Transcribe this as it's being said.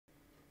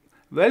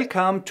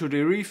Welcome to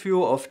the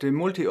review of the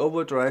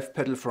multi-overdrive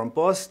pedal from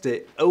Boss,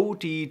 the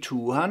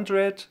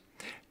OD-200.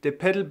 The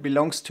pedal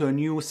belongs to a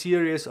new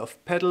series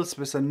of pedals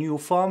with a new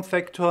form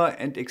factor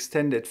and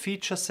extended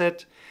feature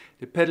set.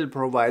 The pedal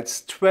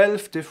provides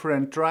 12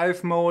 different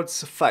drive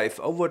modes,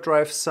 5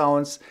 overdrive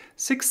sounds,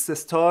 6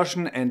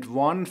 distortion and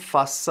 1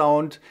 fuzz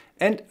sound,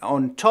 and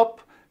on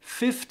top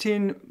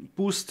 15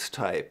 boost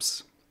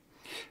types.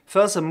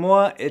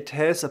 Furthermore, it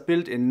has a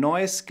built-in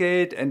noise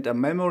gate and a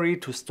memory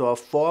to store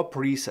 4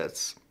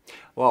 presets.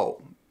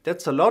 Wow,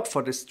 that's a lot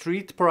for the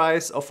street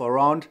price of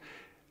around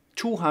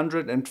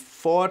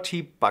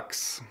 240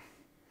 bucks.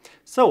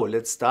 So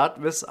let's start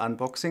with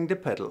unboxing the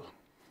pedal.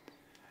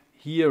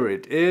 Here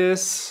it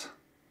is.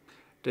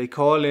 They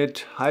call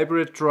it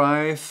hybrid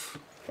drive.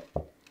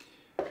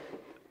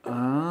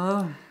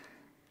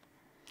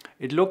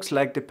 It looks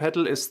like the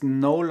pedal is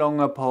no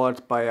longer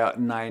powered by a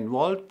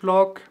 9-volt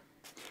block.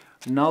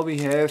 Now we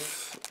have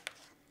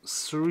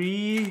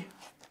 3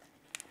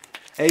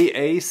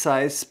 AA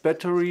size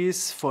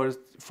batteries for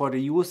the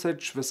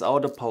usage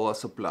without a power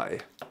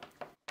supply.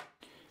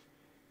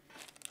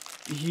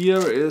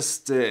 Here is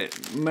the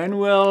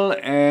manual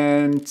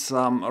and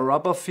some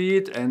rubber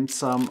feet and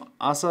some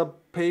other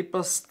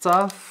paper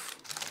stuff.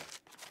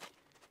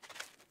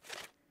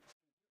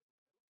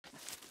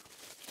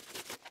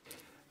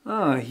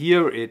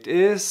 Here it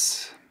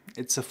is.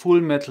 It's a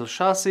full metal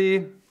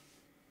chassis.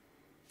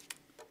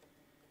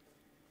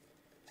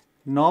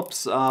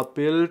 Knobs are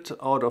built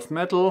out of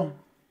metal.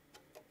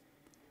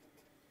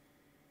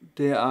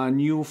 There are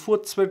new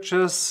foot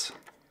switches.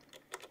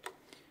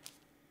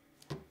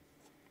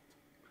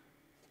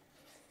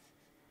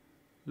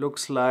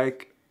 Looks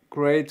like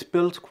great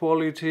build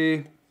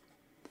quality.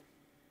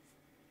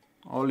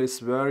 All is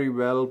very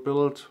well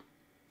built.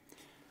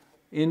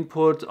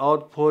 Input,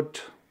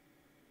 output,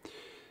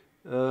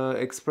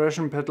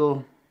 expression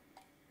pedal.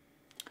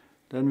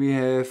 Then we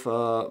have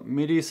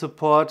MIDI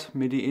support,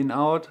 MIDI in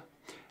out,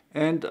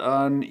 and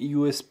an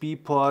USB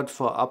port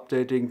for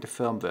updating the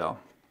firmware.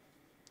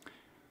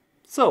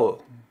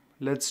 So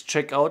let's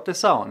check out the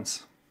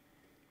sounds.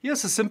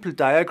 Here's a simple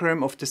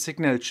diagram of the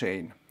signal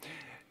chain.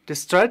 The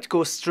strat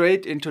goes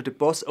straight into the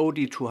Boss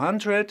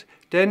OD-200,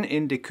 then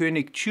in the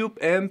König tube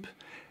amp,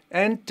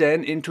 and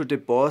then into the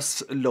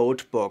Boss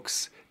load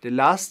box. The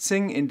last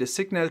thing in the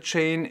signal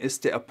chain is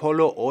the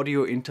Apollo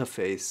audio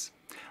interface.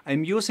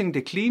 I'm using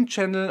the clean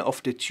channel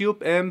of the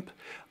tube amp.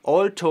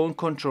 All tone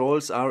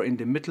controls are in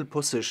the middle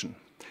position.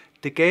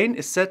 The gain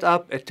is set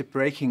up at the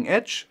breaking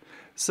edge,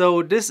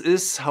 so this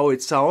is how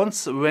it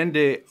sounds when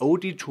the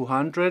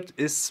OD-200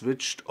 is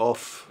switched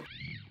off.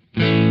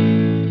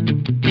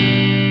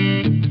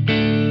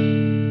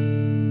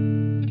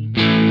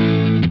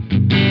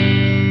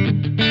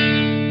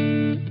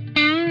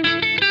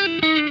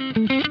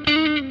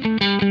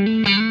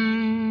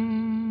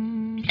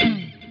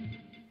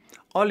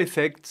 All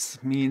effects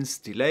means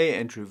delay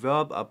and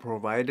reverb are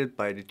provided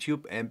by the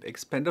tube amp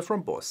expander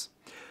from Boss.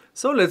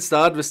 So let's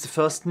start with the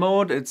first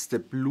mode. It's the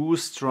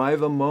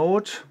Bluesdriver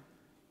Mode.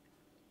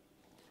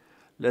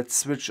 Let's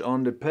switch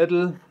on the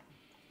pedal.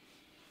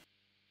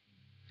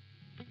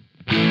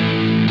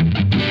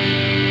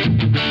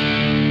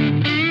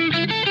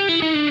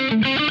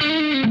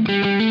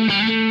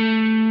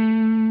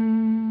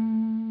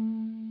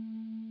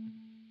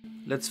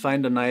 Let's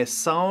find a nice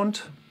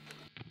sound.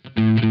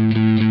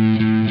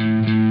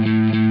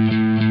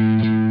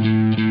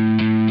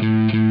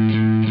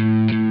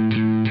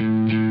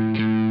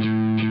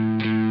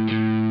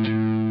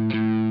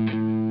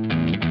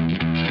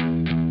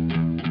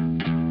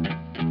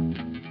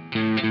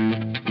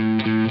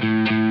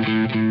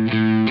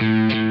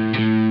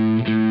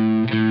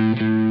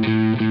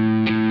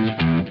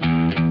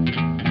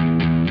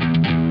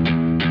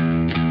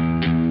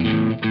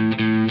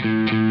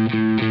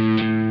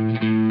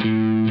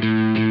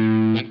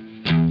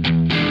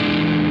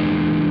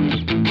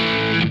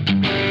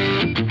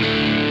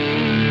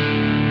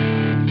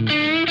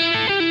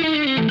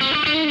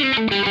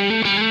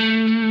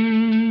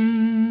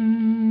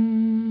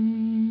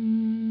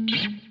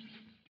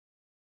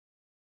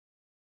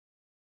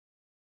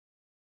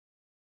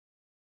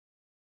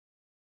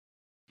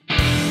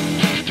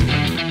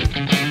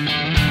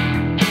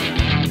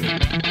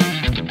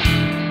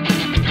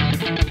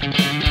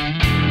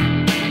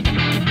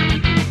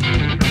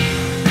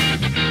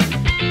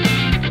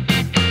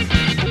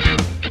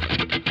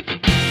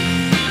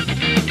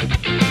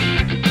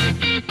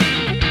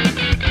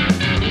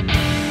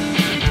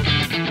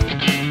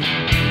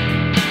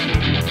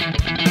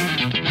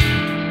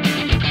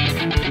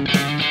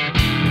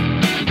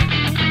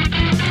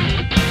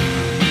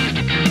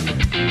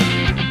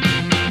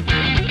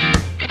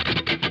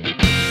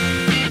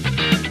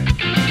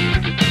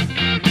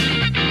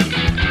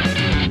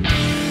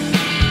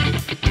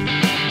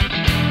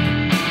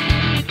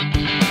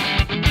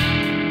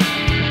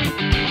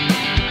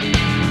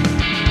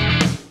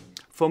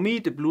 For me,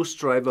 the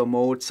Bluesdriver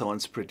Mode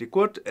sounds pretty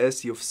good.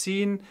 As you've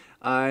seen,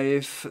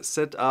 I've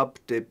set up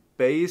the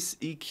bass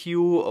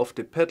EQ of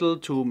the pedal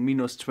to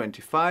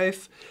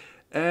 -25.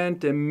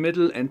 and the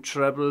middle and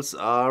trebles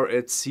are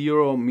at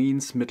 0,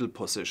 means middle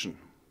position.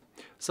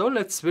 So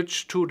let's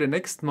switch to the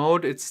next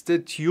mode. It's the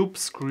Tube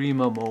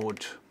Screamer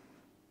mode.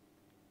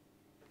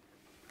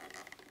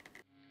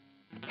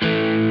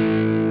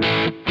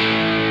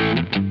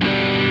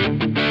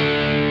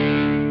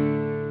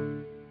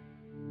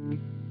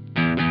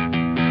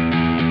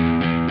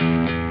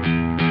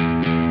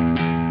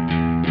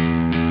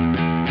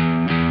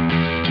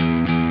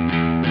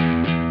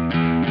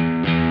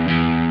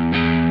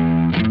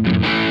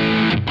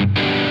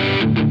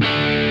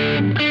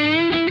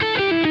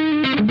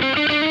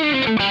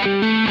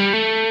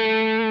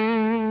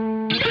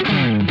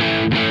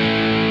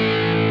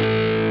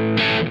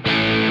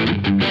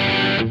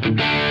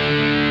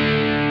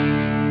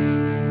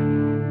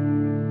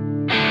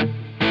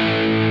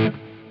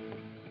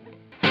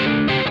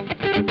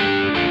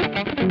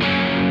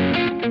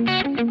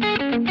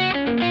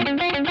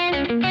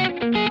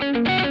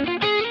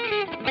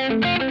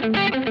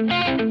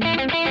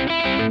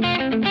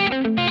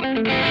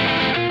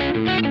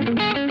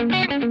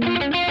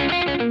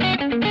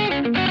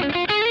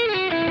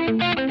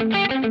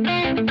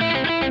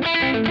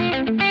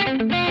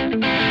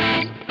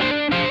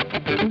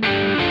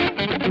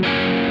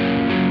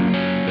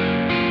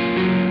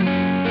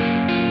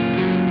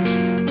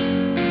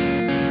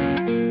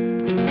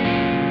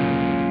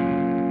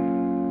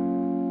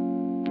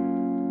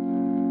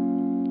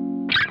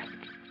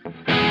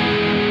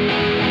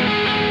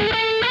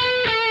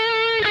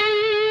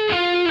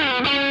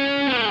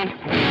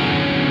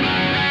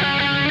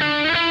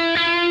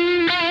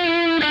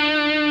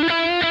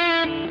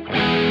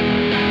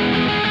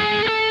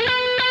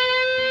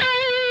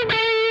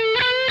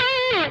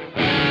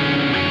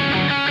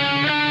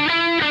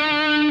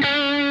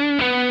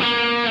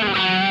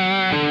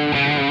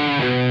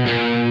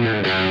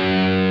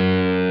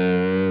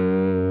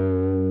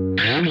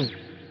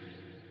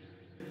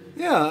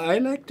 Yeah, I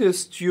like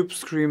this Tube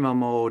Screamer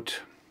mode.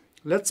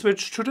 Let's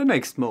switch to the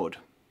next mode.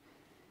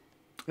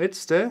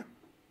 It's the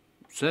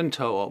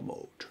Centaur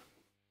Mode.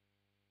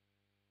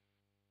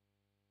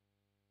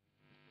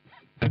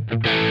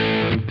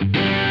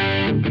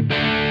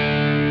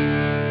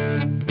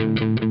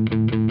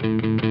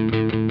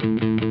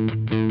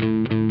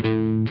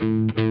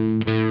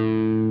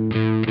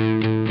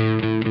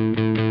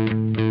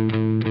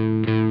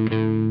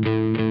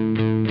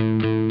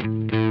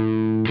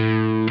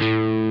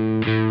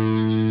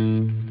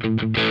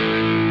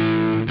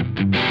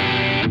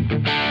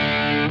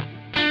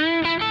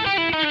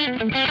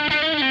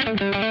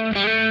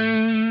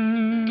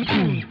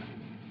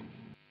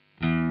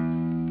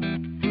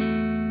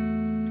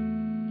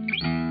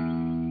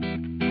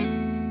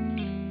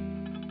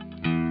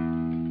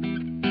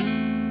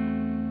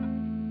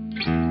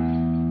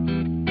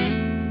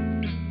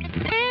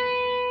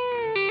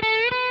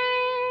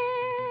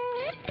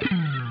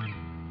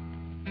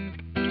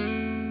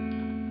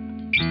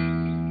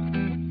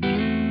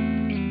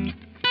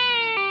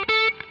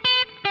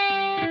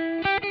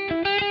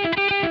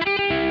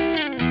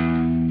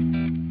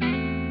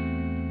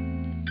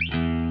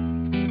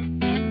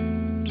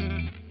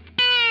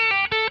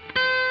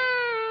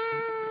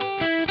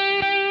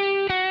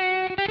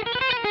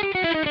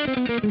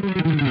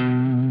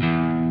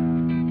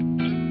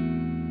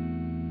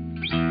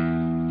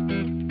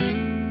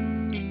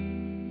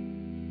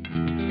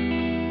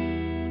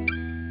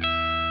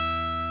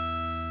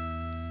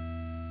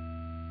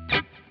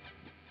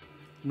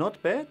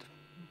 Not bad.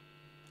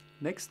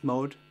 Next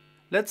mode.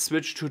 Let's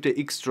switch to the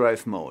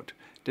X-Drive mode.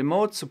 The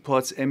mode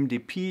supports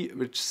MDP,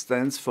 which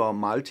stands for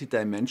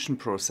multi-dimension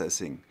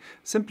processing.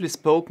 Simply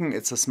spoken,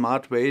 it's a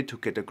smart way to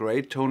get a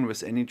great tone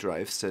with any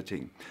drive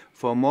setting.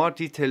 For more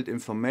detailed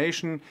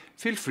information,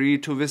 feel free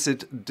to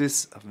visit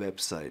this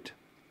website.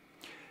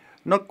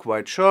 Not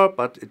quite sure,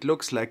 but it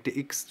looks like the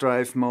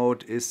X-Drive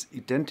mode is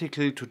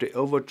identical to the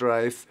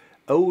Overdrive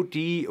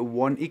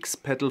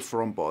OD-1X pedal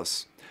from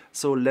Boss.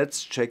 So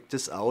let's check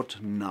this out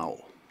now.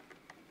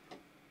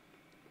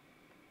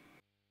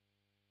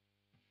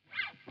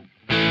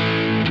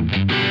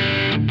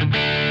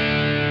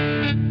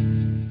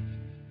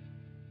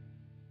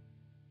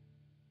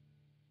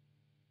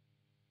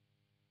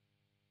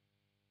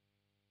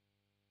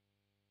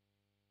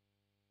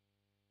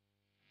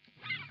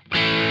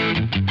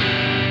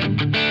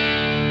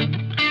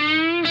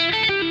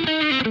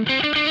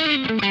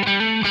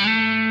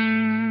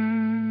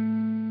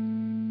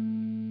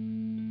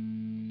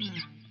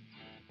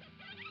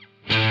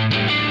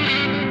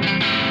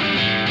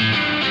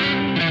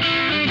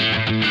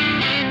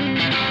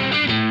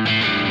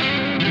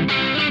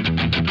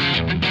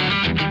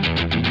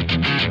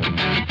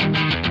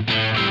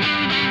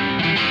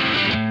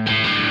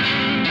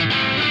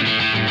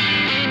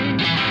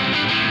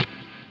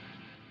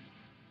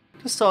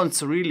 This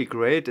sounds really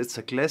great. It's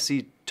a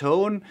classy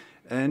tone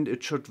and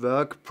it should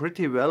work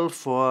pretty well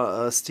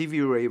for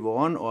Stevie Ray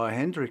Vaughan or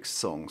Hendrix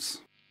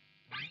songs.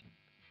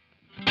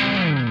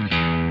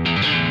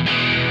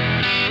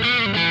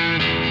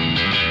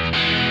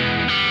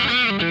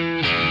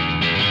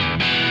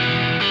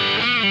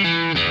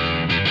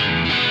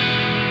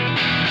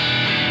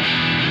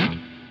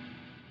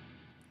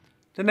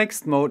 The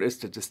next mode is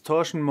the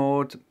Distortion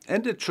Mode,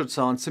 and it should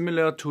sound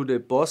similar to the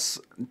Boss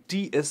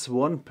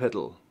DS1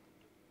 pedal.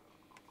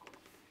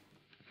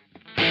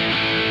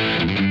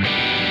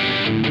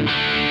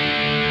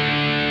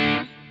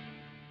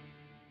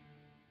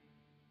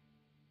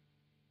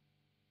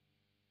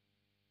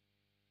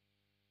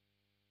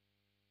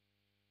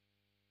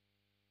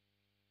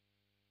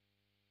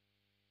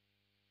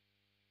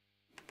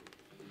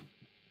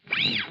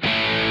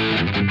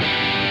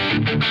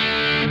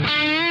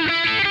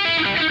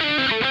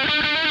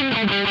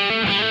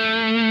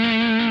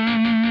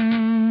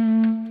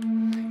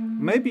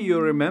 Maybe you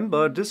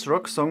remember this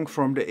rock song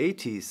from the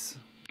 80s.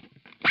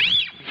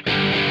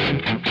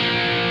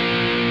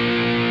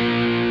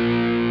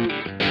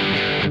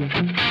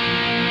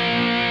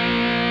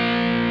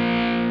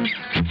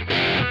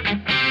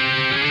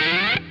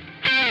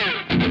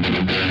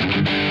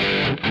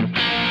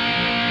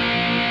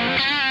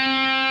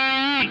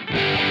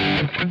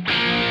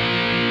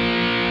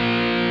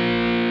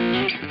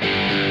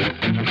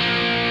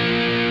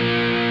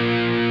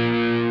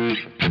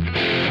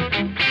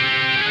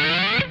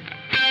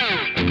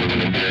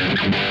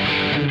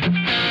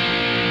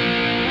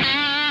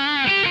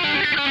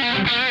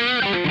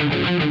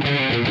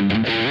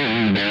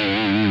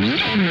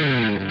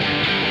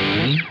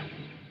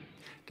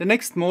 The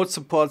next mode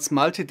supports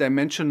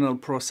multidimensional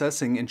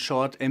processing, in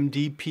short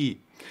MDP.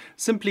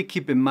 Simply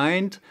keep in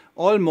mind,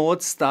 all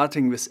modes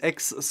starting with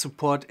X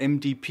support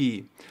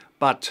MDP,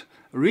 but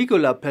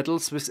regular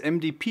pedals with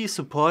MDP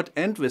support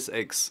end with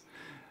X.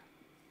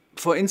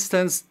 For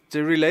instance,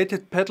 the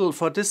related pedal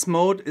for this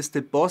mode is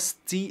the Boss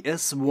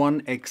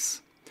DS1X.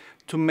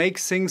 To make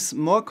things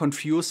more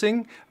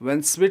confusing,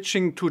 when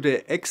switching to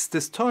the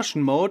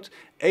X-Distortion mode,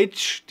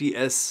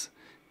 HDS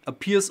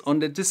appears on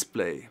the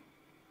display.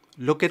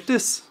 Look at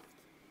this.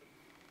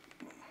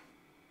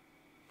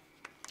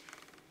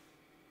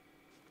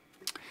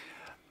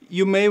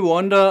 You may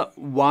wonder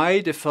why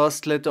the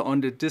first letter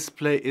on the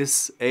display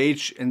is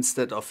H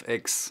instead of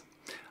X.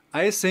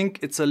 I think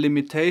it's a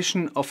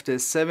limitation of the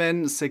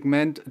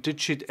 7-segment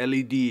digit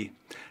LED.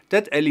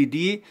 That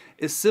LED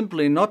is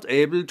simply not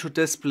able to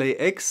display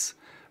X,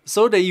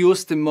 so they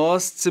use the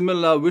most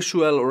similar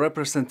visual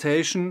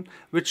representation,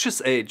 which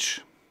is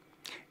H.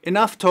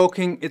 Enough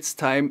talking, it's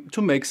time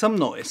to make some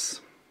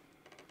noise.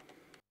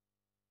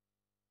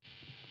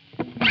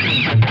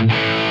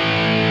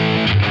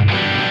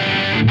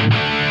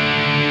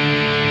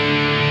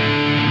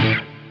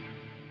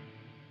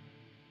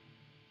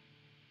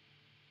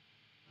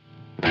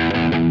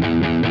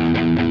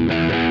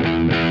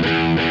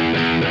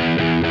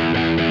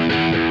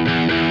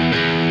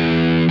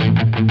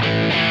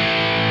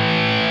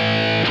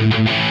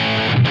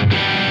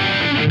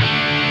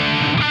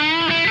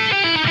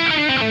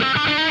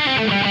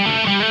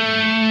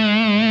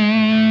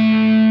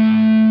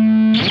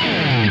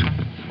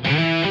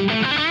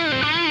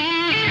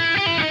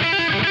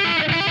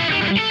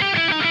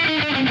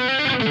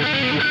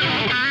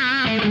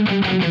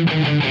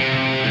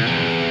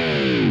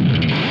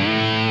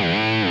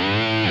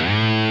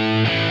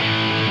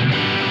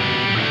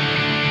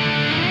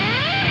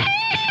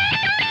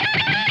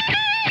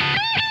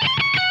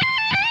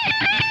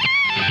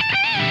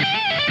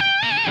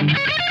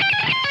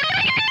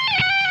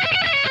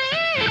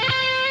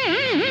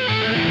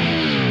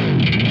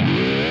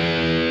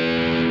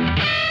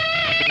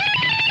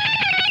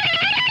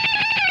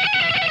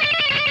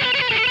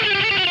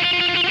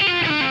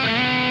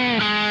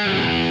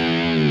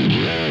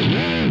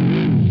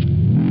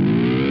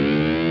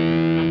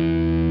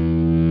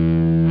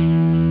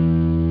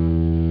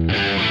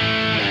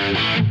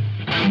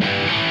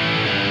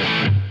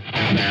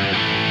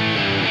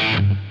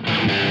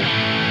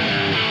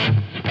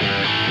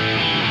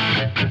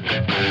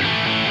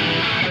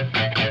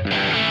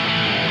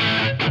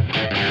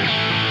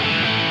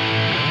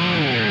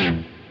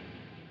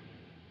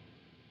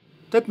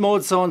 That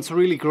mode sounds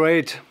really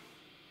great.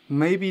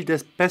 Maybe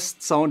the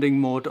best sounding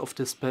mode of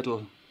this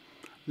pedal.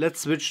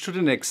 Let's switch to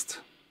the next.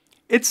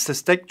 It's the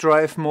stack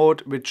drive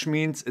mode, which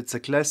means it's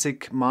a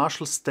classic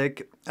Marshall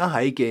stack, a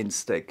high gain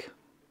stack.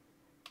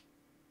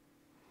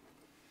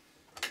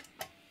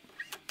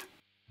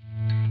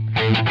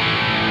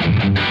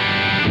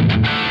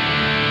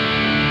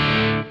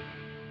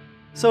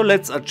 So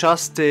let's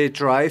adjust the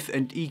drive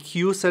and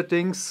EQ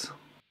settings.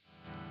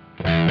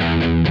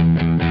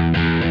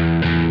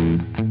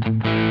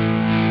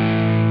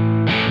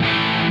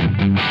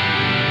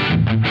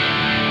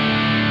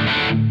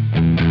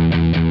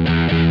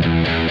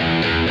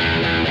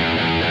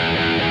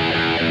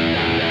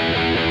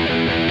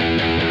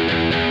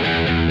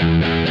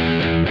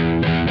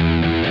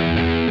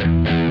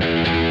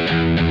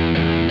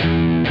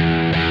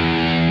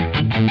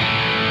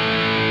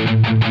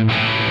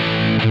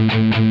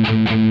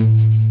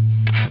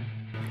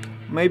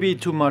 Maybe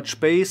too much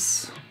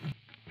bass.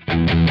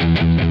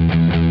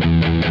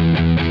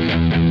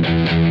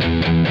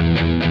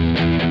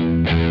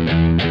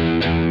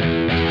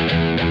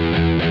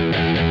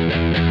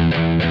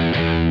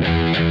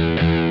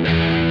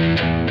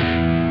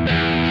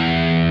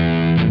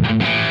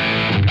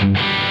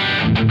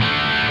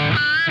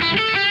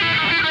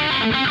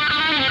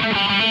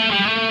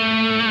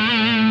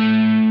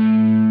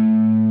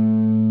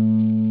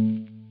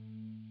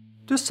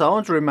 This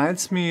sound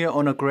reminds me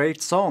on a great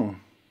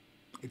song.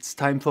 It's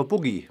time for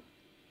Boogie.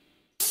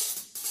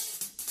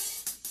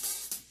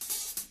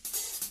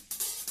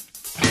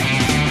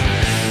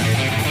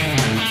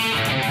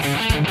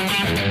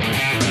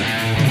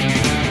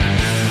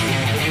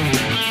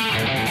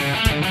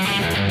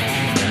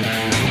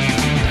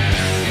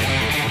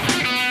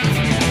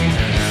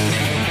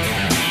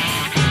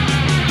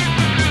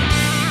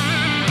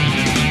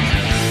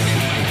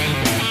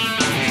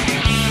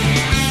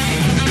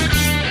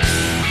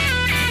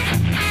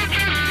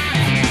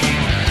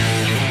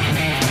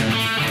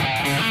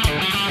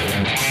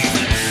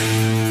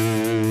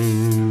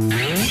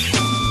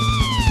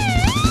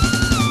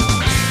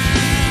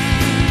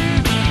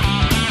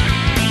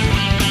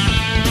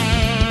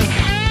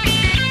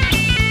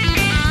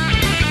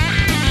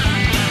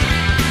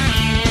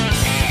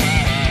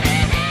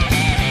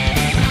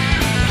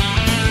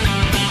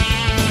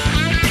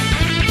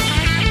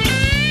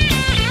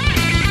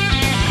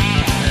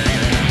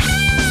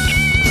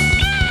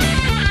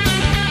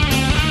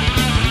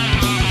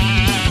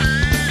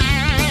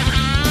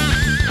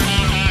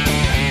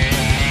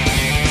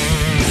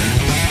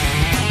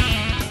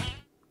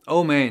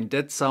 Oh man,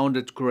 that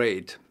sounded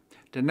great.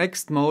 The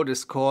next mode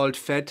is called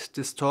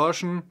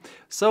X-Distortion,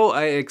 so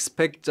I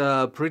expect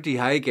a pretty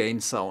high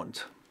gain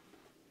sound.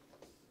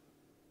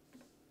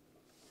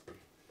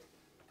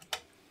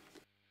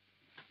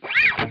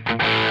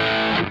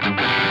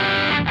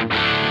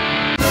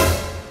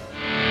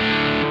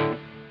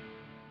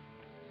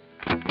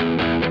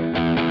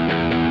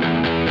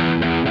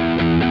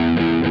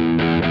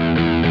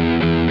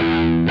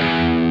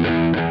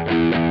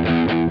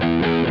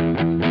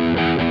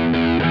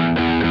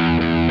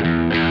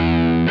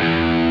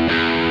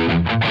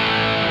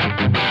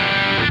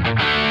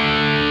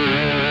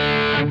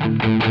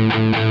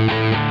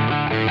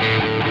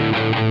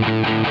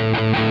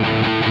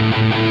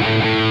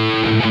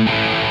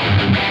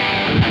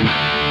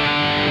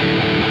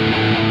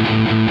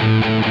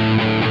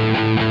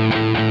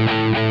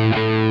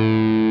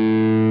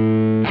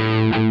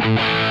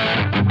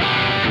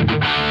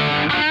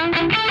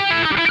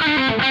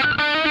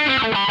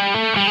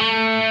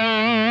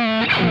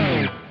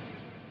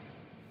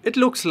 It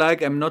looks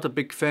like I'm not a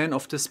big fan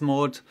of this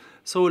mode,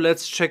 so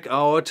let's check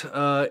out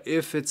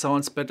if it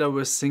sounds better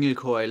with single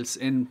coils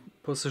in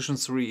position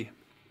 3.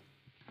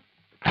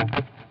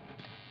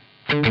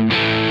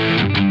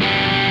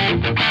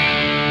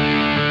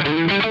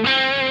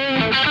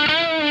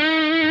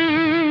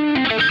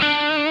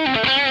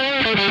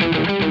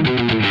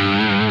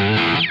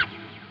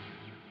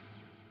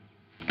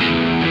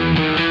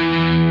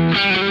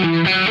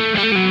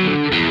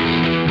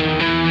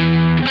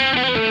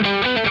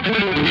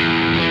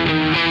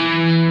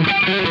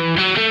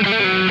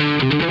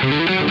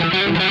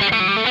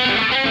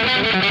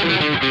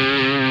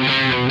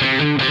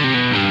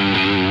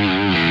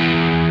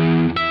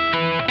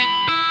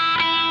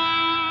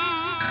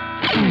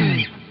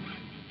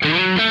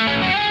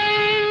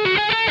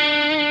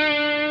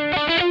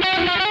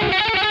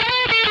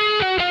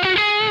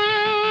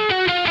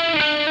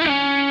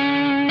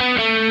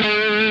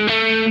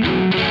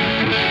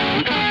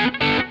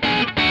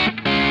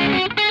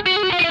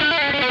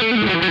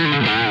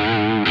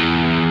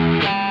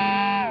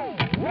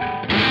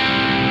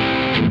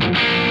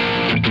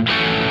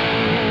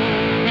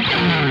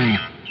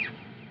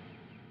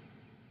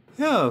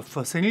 Yeah,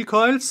 for single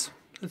coils,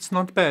 it's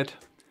not bad.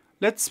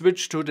 Let's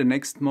switch to the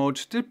next mode,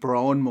 the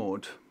brown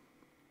mode.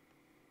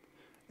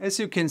 As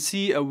you can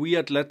see, a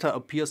weird letter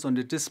appears on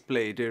the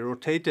display, the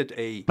rotated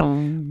A.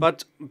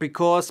 But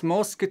because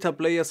most guitar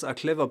players are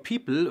clever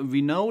people,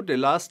 we know the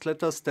last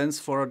letter stands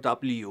for a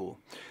W.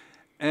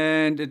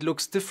 And it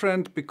looks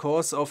different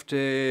because of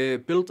the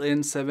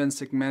built-in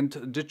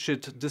 7-segment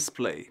digit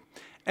display.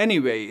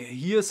 Anyway,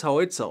 here's how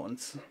it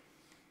sounds.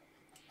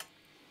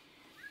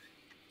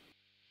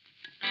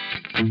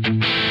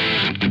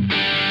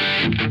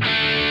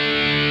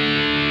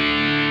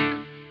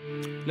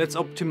 Let's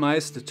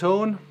optimize the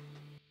tone.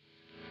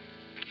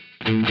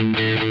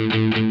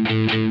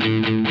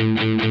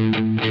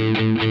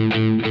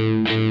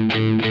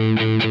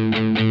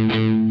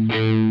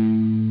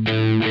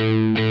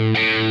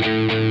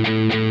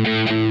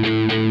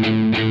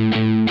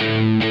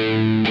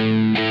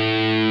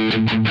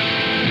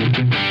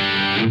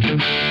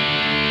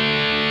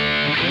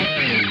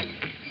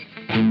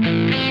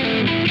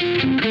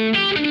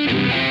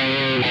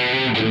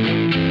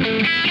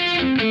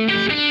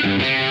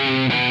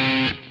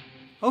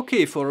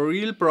 Okay, for a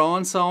real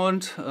brown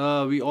sound,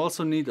 we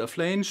also need a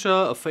flanger,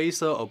 a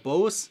phaser or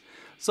both.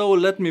 So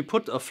let me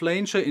put a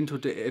flanger into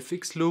the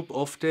FX loop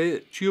of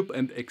the tube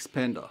amp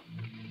expander.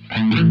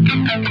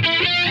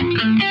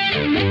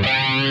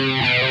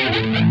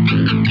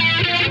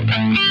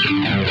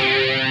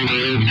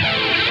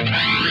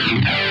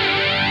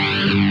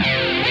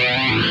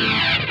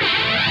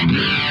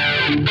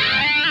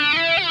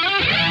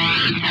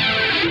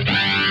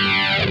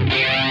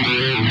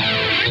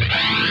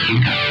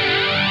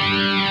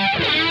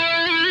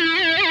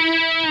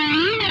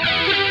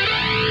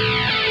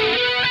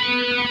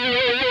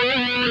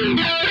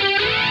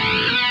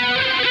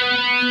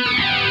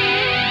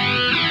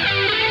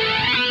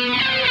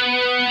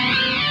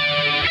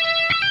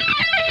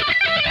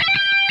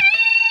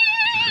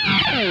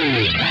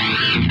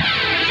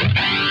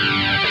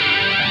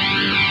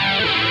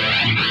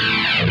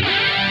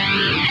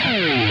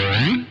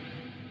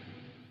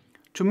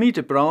 To me,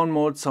 the brown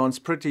mode sounds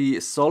pretty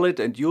solid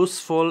and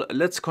useful.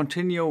 Let's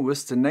continue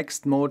with the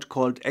next mode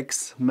called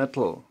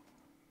X-Metal.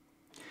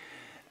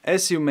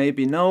 As you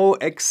maybe know,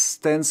 X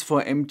stands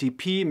for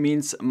MDP,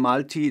 means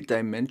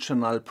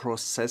multi-dimensional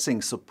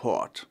processing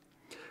support.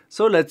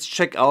 So let's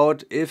check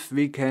out if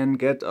we can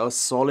get a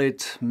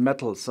solid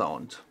metal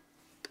sound.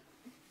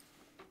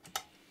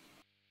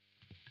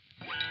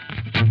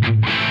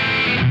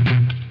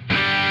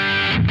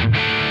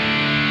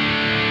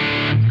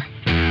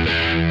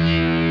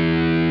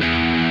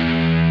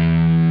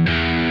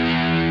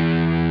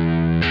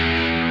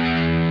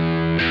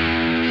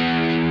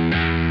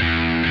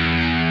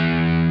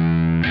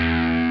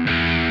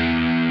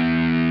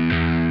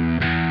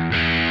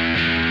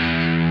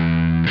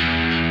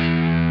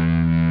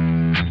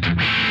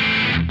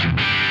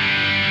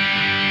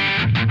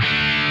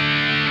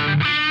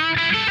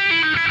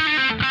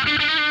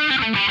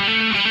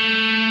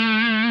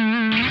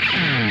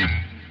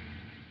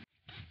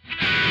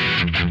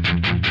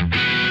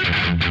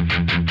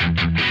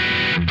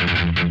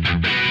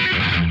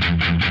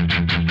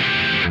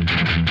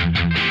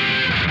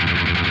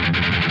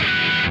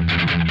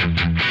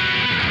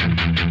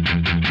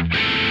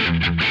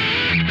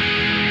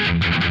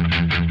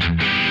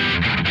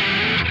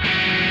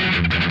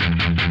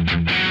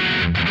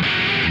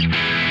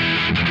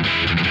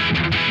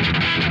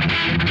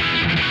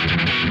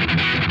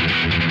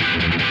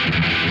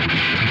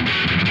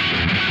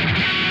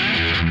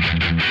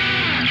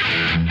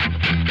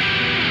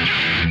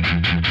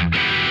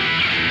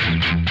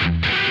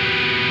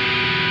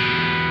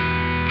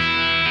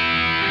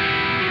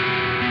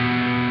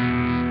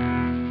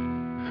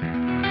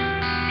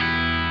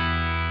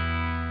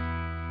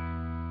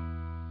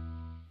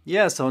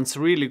 Yeah, sounds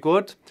really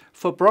good.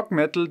 For prog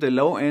metal the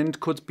low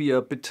end could be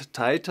a bit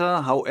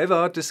tighter,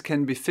 however this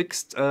can be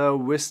fixed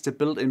with the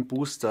built-in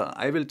booster.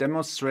 I will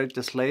demonstrate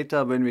this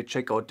later when we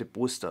check out the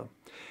booster.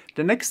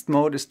 The next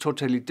mode is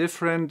totally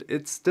different,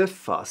 it's the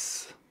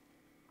Fuzz.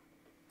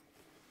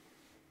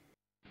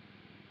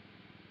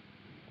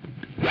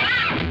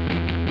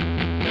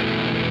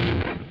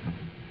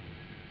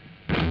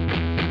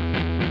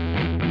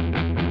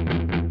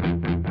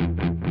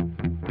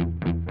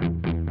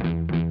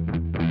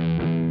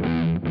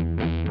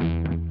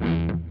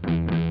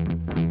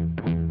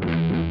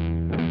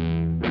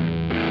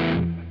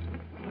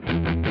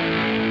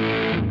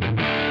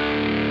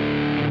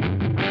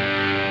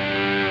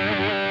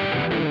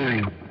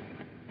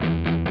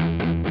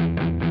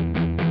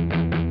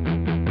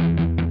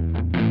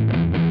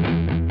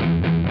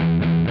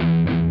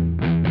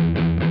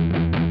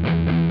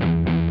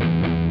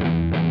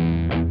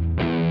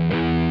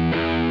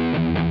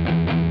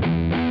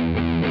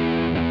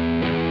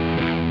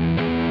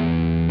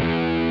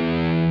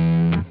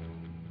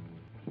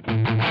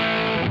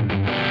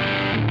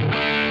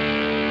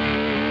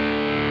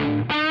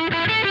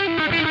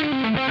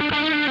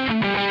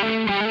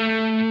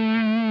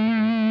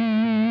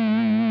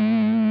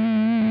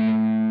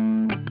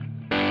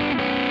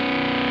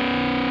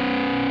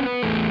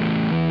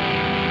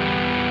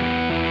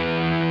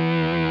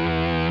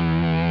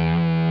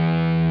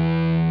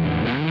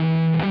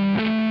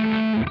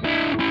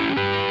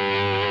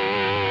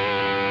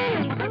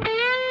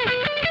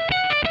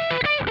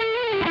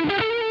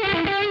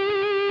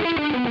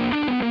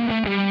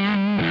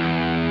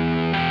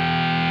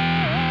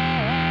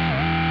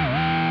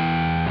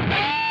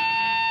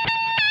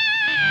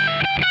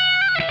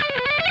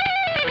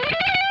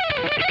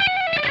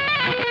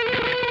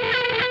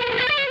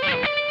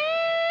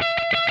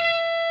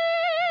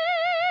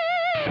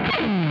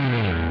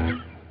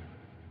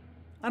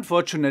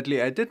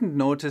 Unfortunately, I didn't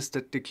notice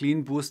that the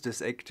clean boost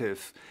is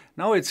active.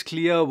 Now it's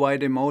clear why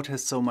the mode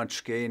has so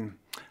much gain.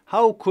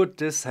 How could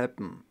this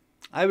happen?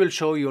 I will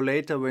show you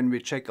later when we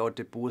check out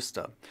the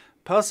booster.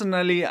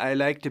 Personally, I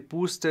like the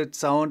boosted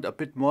sound a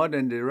bit more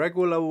than the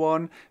regular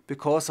one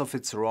because of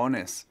its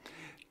rawness.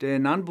 The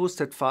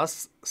non-boosted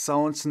Fuzz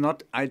sounds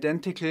not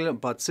identical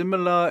but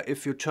similar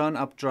if you turn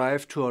up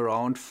drive to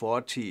around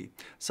 40.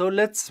 So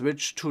let's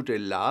switch to the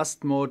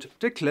last mode,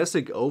 the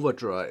classic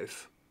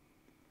Overdrive.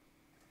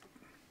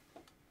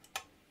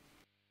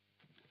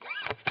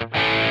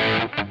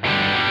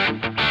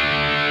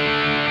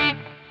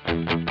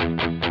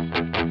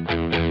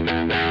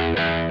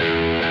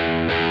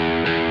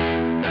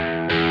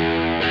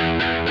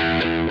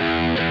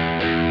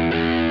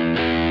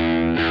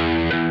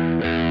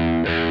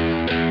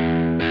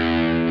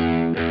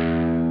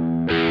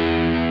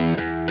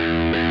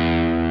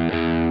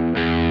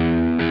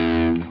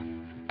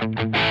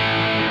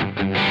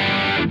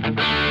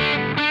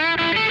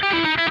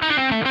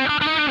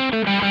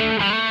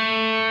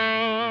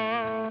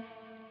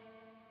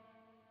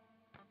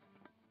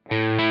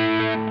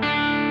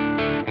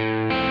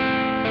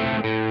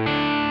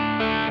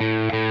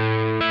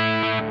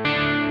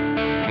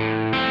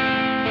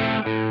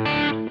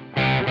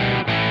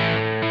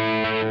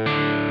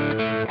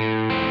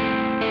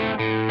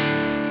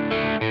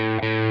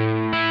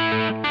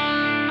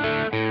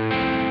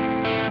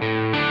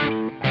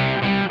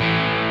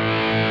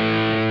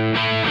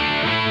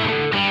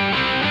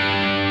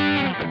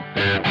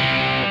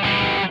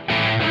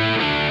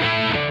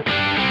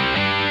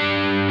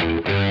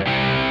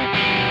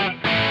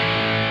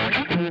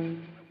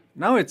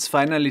 Now it's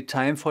finally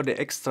time for the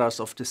extras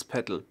of this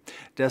pedal.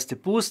 There's the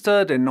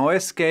booster, the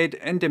noise gate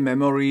and the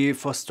memory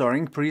for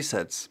storing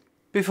presets.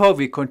 Before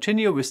we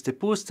continue with the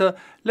booster,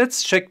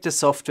 let's check the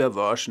software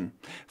version.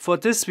 For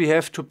this we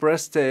have to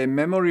press the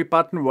memory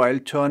button while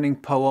turning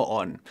power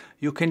on.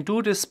 You can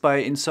do this by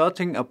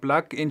inserting a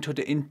plug into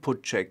the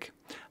input jack.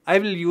 I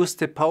will use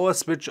the power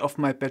switch of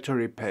my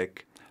battery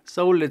pack.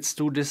 So let's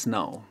do this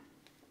now.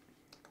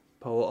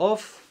 Power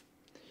off,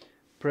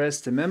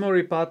 press the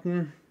memory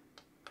button,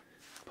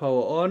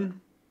 power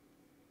on.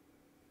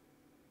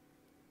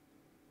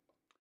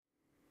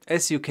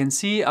 As you can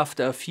see,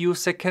 after a few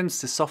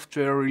seconds the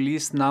software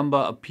release number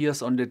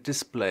appears on the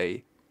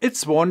display.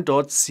 It's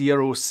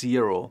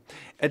 1.00.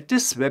 At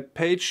this web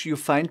page you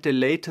find the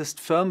latest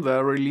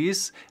firmware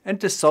release and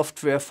the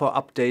software for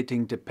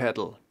updating the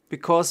pedal.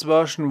 Because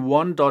version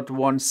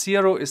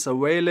 1.10 is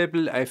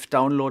available, I've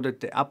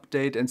downloaded the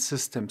update and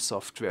system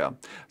software.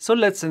 So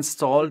let's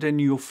install the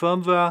new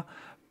firmware,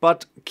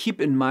 but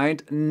keep in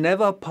mind,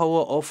 never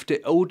power off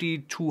the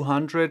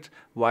OD-200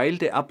 while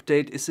the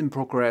update is in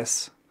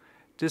progress.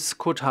 This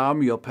could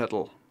harm your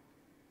pedal.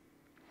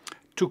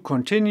 To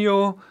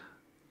continue,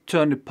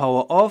 turn the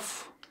power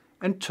off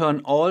and turn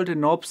all the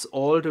knobs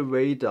all the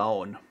way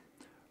down.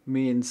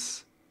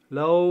 Means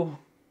low,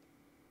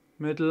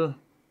 middle,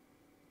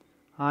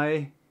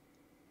 high,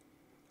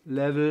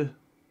 level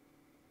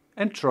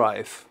and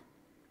drive.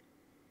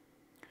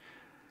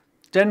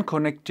 Then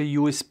connect the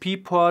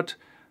USB port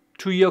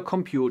to your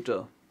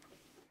computer.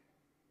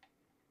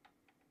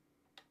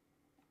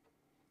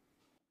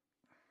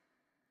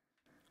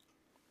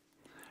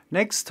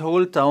 Next,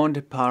 hold down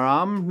the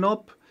param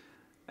knob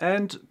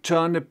and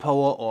turn the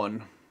power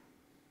on.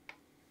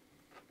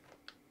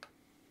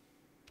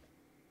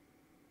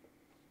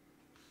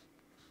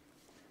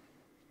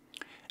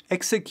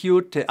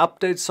 Execute the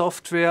update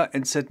software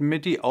and set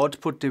MIDI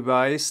output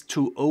device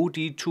to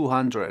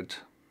OD-200.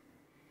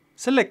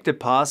 Select the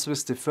path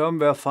with the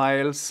firmware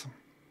files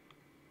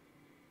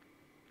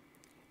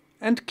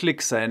and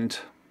click Send.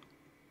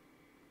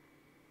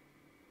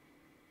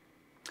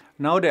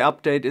 Now the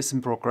update is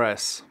in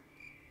progress.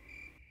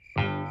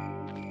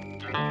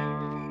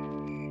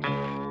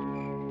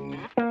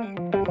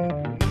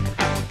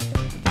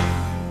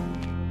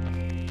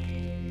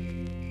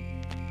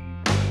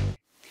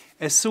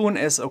 As soon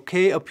as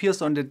OK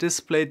appears on the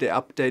display, the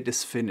update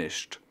is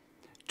finished.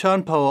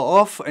 Turn power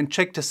off and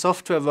check the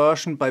software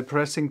version by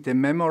pressing the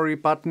memory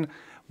button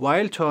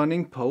while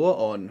turning power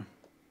on.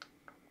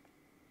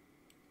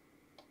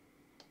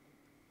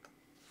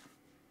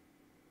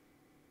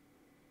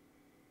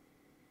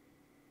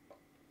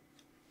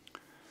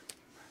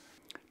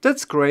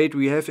 That's great,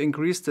 we have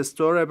increased the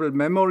storable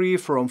memory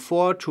from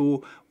 4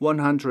 to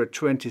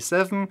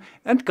 127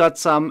 and got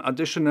some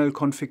additional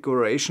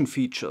configuration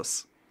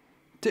features.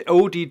 The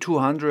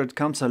OD-200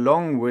 comes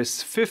along with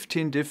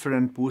 15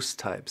 different boost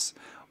types.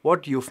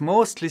 What you've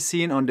mostly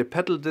seen on the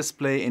pedal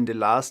display in the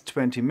last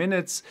 20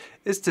 minutes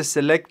is the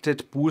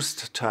selected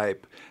boost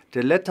type.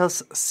 The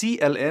letters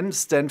CLN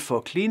stand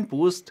for clean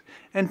boost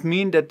and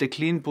mean that the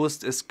clean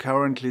boost is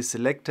currently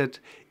selected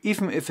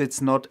even if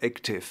it's not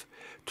active.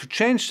 To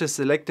change the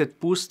selected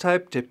boost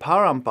type, the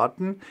param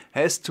button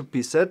has to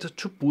be set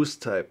to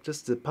boost type. This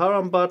is the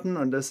param button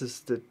and this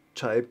is the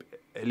type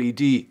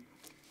LED.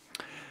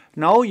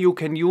 Now you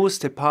can use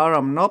the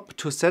param knob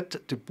to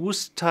set the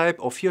boost type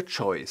of your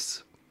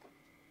choice.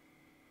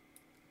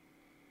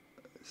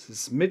 This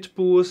is mid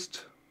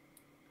boost,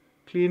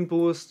 clean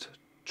boost,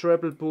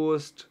 treble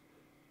boost,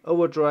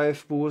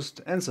 overdrive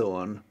boost and so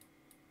on.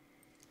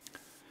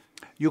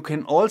 You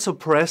can also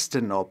press the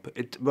knob.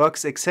 It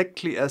works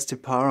exactly as the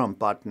param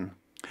button.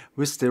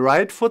 With the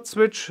right foot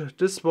switch,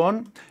 this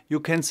one, you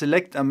can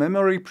select a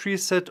memory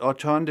preset or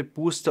turn the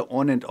booster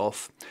on and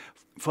off.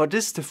 For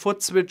this, the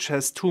foot switch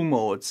has two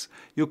modes.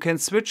 You can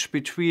switch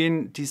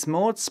between these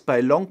modes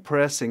by long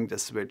pressing the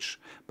switch.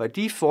 By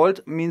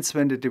default means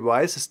when the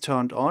device is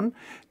turned on,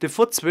 the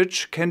foot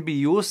switch can be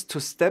used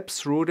to step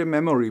through the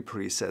memory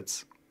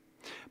presets.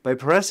 By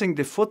pressing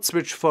the foot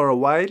switch for a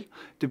while,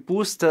 the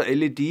booster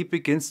LED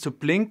begins to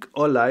blink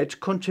or light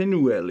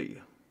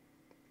continually.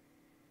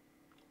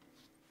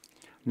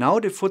 Now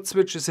the foot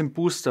switch is in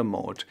booster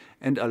mode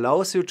and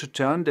allows you to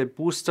turn the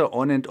booster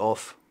on and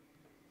off.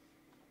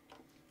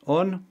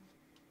 On,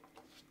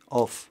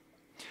 off.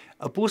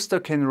 A booster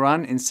can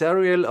run in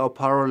serial or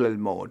parallel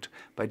mode.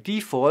 By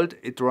default,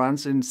 it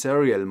runs in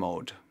serial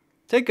mode.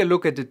 Take a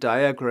look at the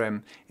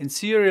diagram. In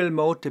serial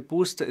mode, the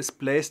booster is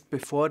placed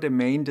before the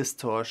main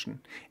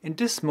distortion. In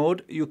this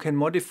mode, you can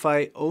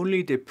modify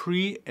only the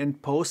pre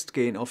and post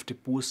gain of the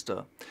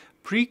booster.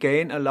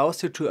 Pre-gain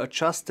allows you to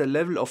adjust the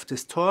level of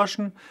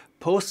distortion,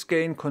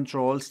 post-gain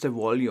controls the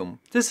volume.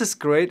 This is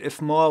great if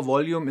more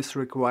volume is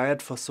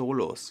required for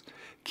solos.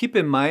 Keep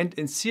in mind,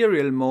 in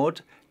serial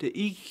mode, the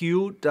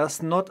EQ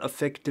does not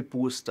affect the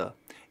booster.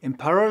 In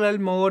parallel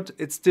mode,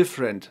 it's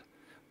different.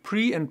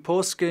 Pre and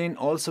post gain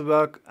also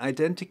work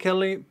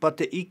identically, but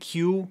the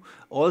EQ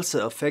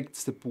also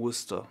affects the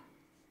booster.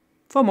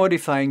 For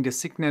modifying the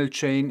signal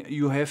chain,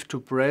 you have to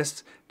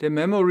press the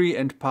memory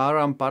and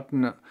param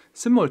button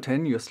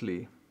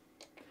simultaneously.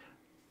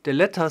 The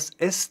letters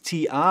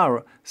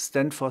STR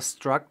stand for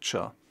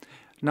structure.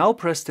 Now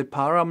press the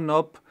param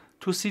knob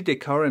to see the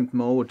current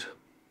mode.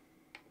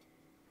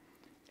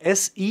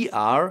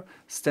 SER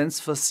stands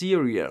for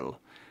serial.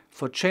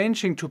 For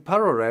changing to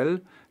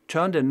parallel,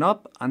 turn the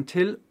knob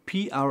until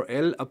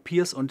PRL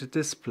appears on the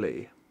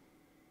display.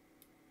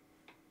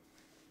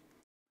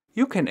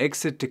 You can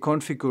exit the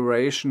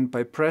configuration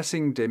by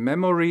pressing the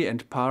memory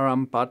and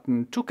param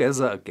button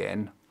together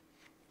again.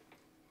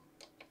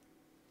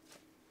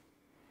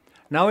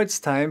 Now it's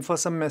time for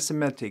some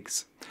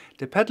mathematics.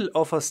 The pedal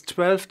offers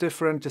 12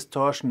 different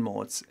distortion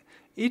modes.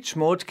 Each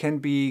mode can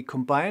be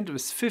combined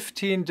with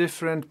 15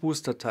 different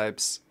booster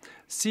types,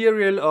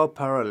 serial or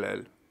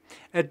parallel.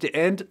 At the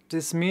end,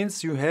 this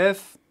means you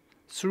have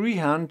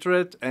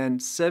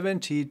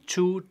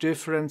 372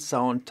 different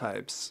sound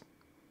types.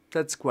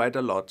 That's quite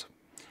a lot.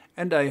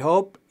 And I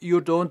hope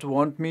you don't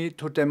want me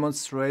to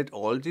demonstrate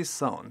all these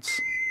sounds.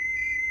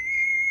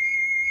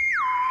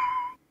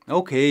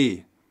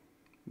 Okay,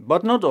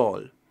 but not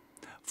all.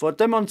 For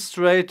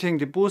demonstrating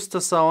the booster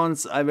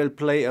sounds, I will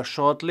play a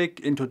short lick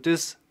into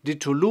this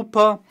Ditto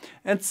looper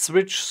and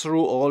switch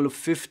through all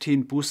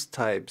 15 boost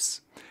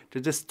types.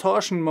 The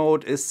distortion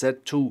mode is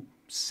set to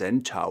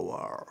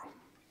Centaur.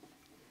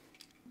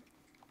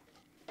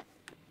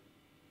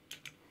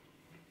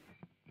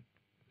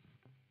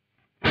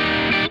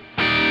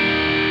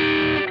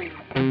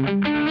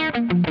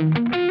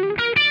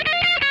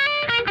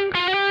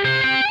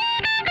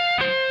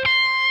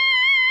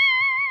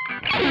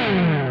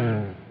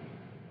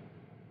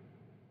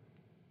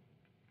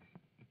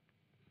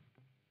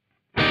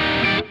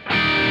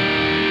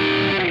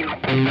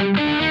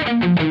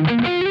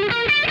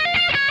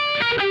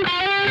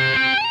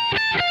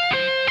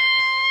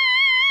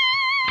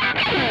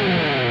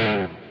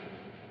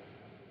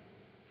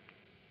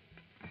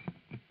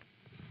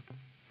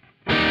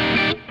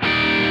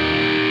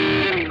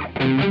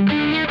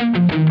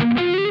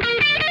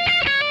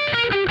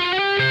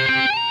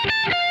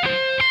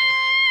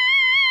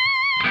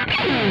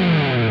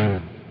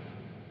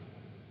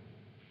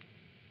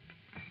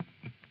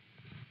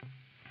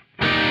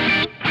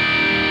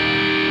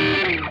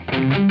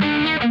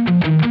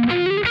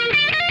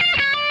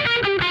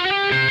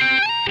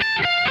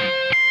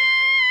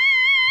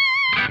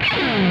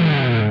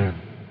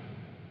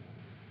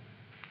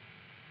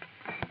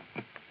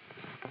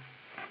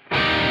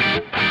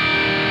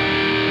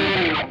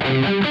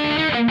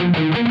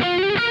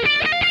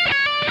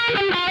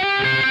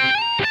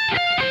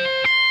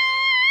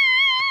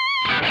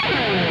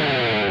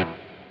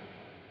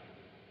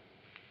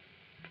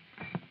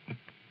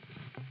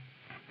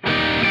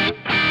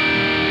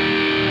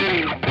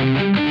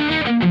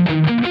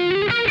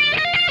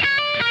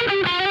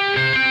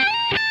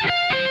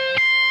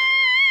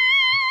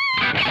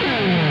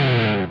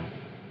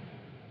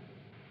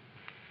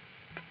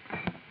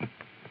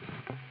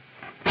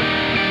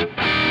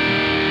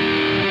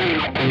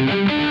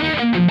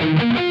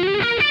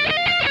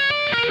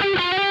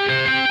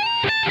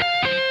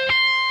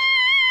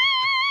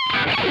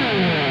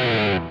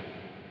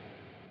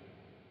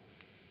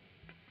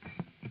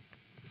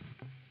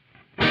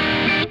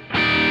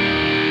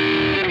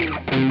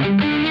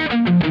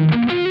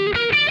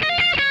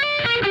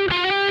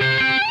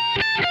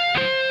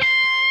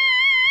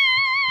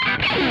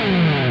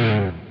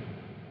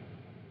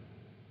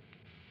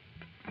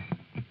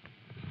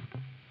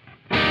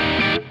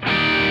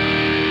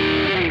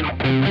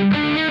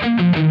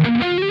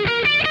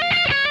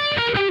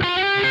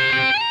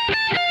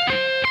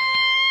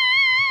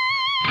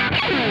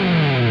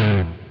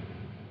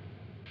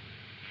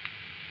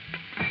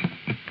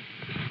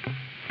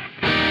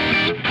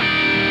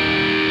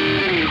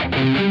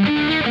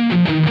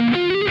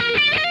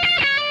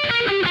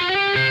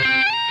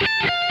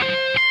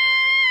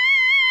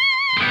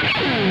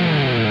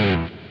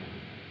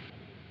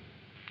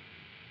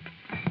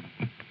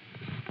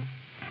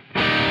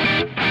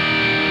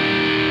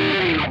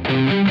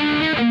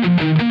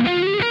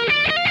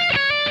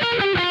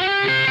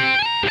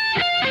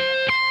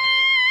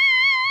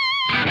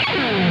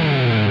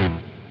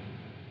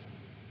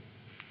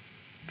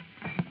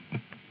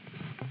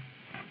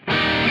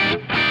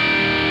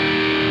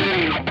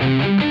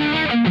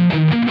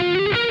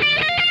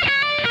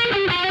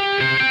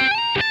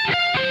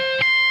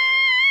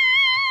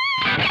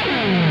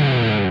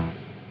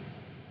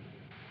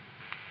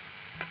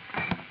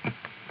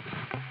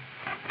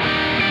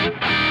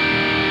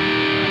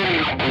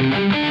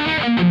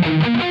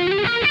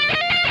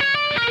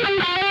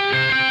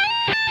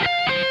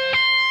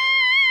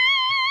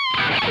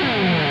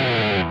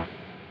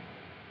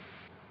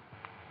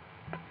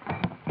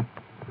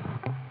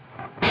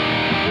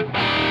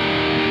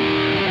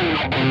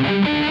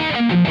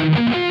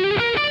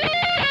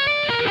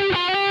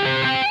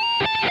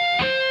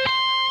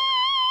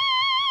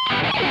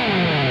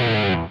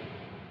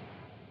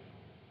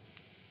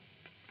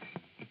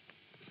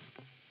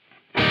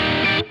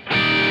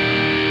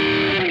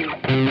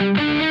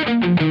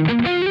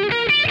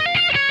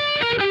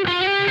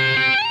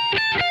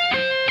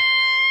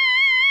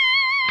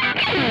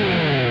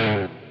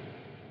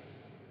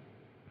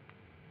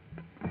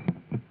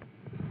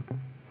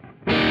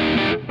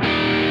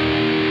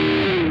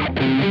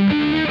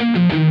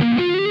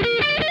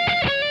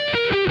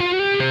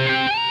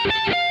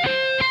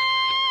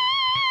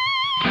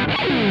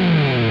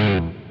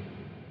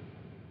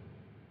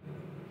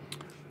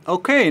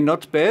 Okay,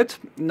 not bad.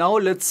 Now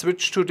let's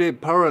switch to the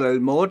parallel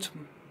mode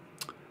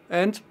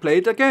and play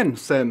it again,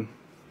 Sam.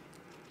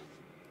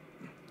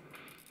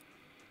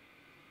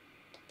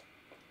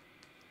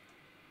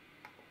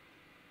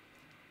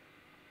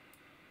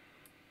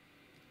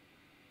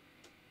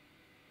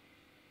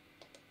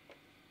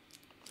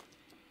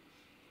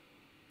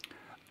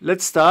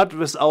 Let's start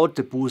without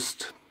the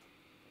boost.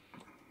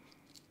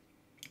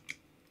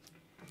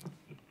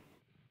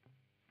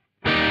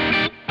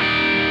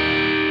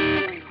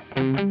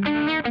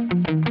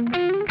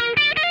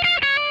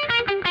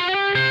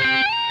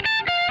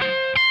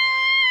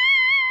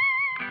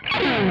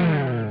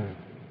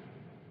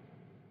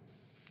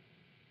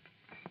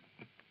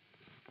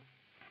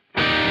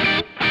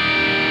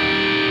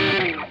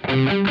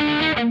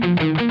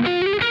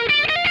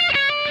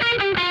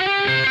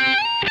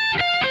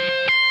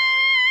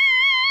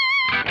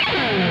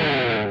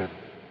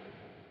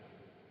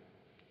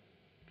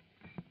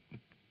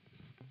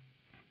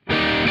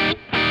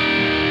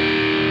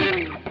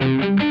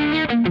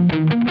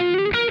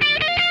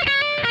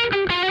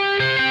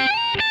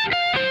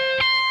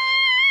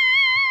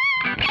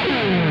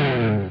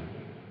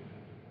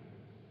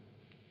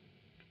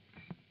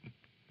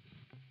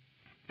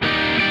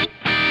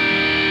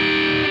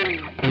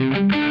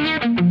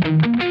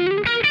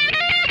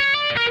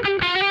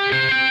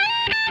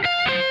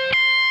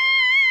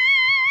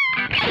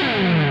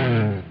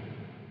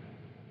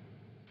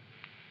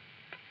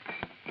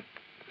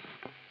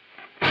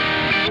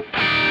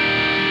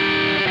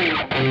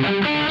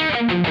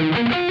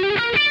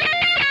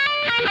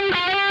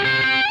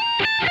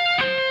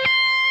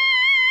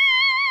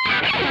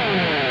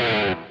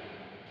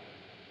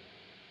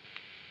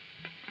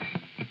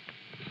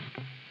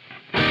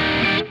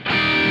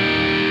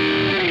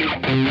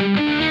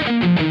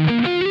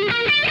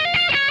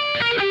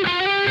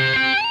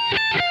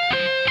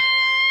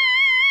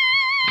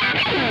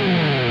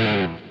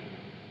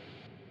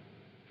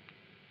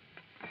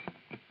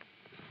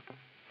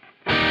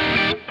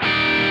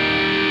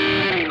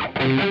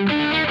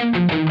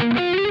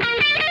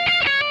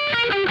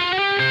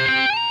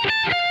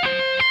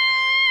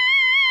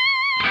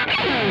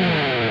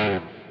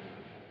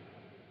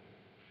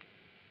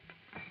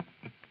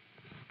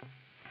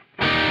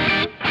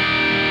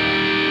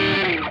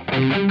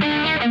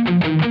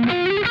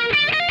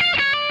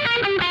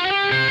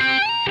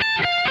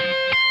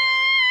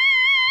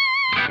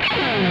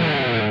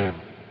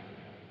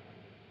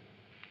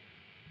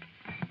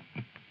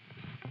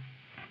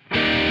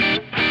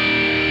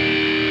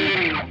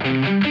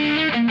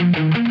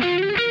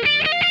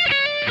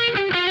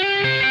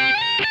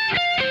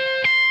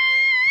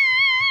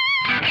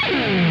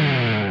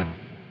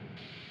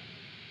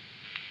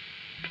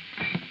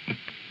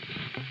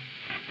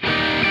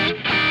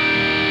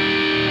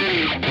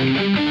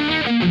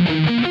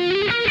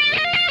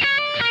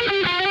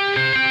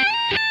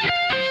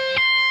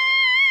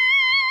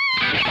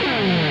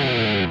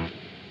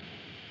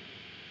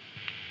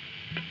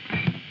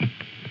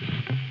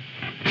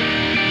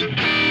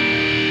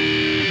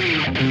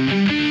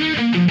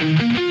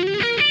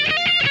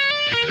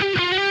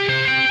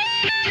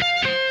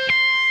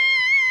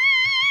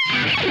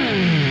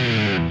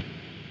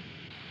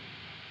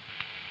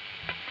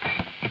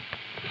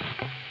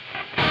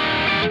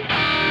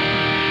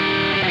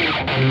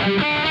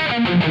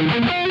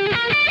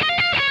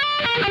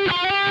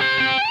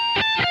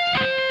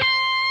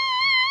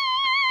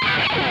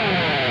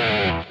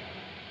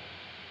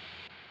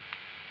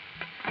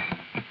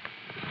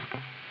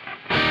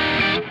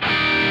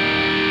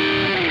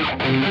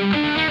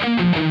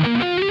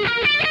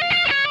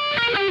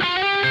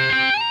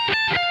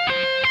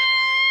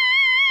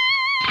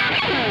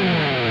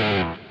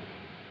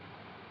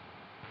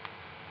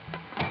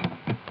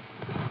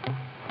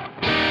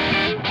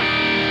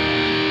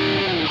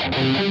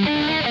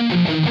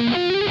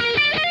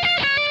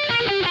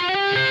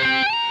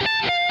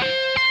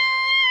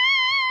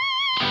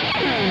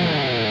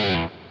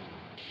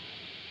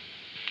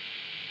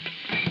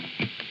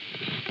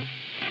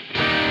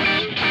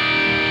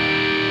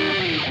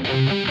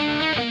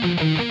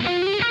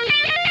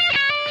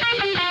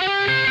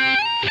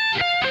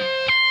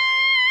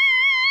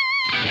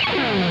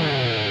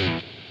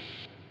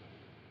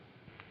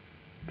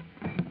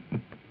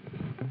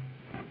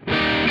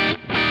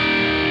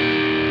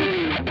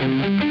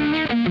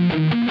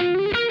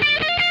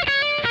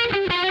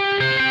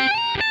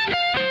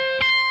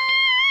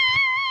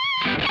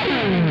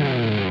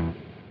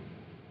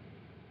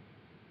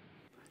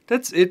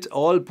 That's it,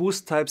 all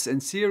boost types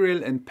in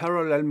serial and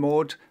parallel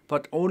mode,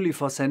 but only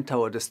for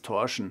Centaur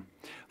Distortion.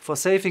 For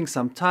saving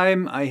some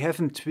time, I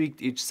haven't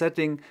tweaked each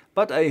setting,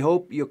 but I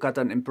hope you got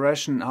an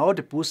impression how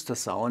the booster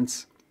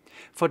sounds.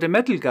 For the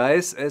metal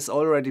guys, as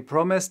already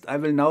promised, I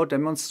will now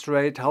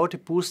demonstrate how the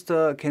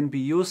booster can be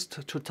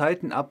used to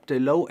tighten up the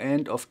low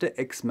end of the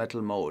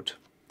X-Metal mode.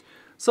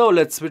 So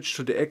let's switch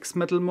to the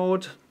X-Metal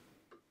mode.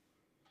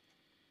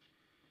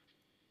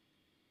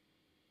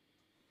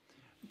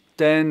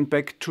 Then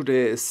back to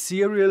the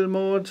serial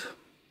mode.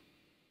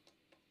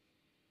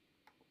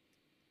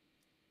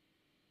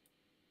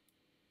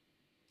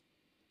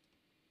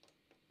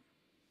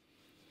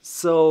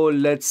 So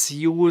let's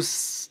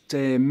use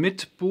the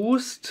mid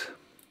boost.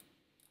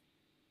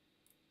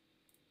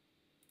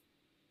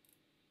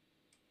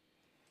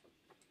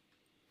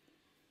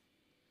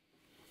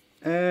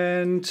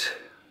 And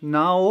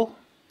now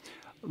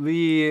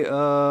we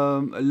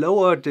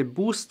lower the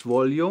boost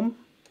volume.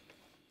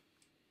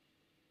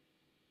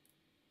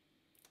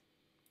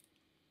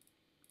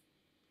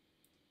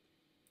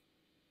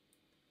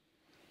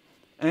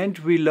 And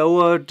we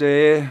lower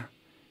the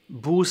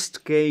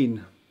boost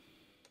gain.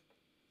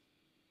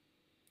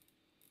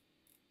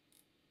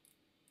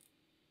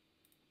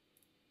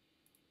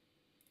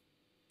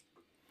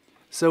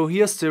 So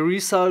here's the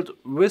result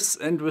with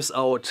and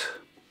without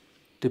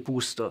the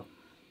booster.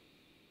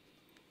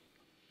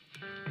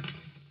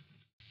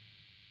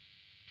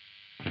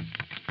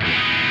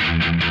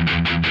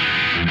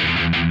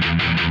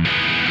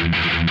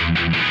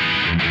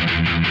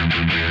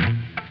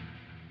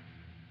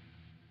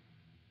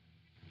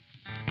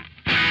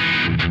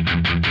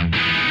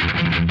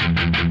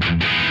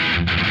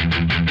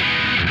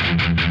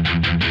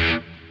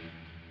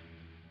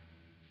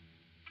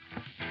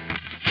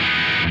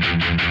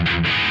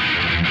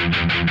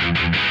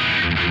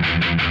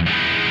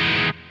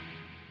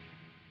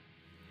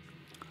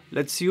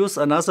 Let's use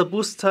another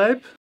boost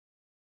type.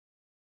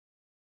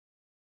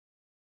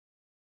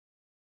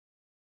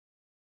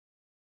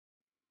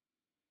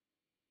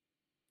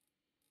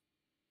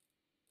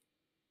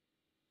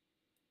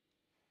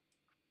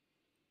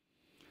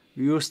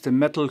 We use the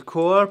metal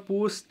core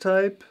boost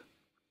type.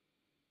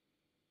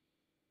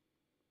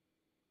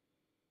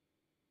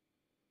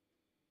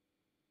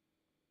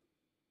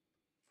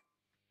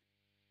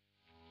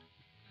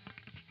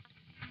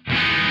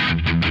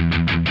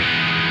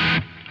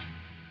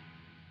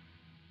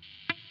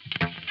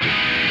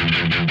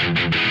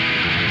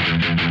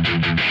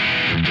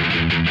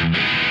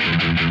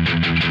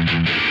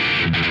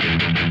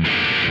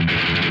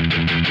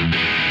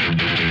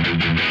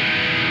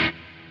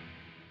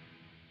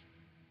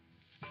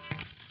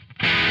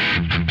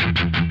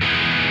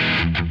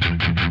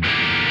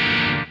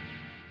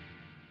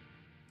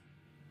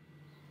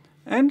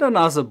 And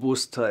another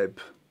boost type.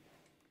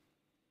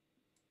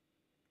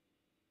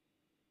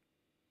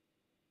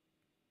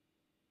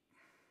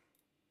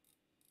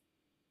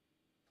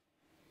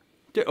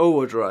 The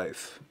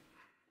overdrive.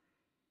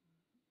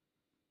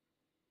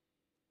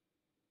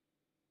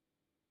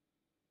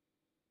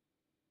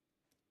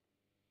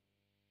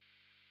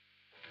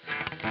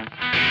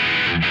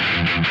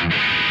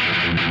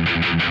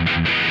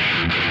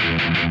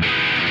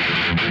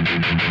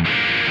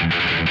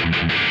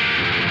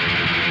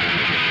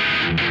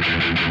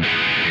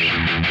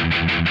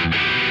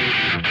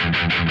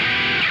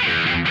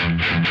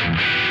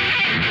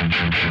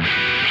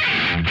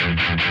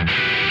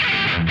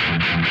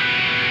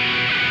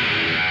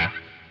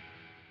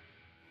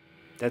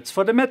 That's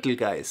for the metal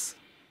guys.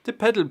 The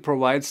pedal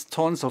provides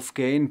tons of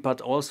gain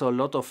but also a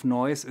lot of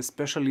noise,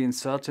 especially in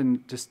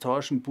certain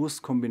distortion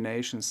boost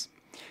combinations.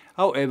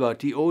 However,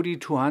 the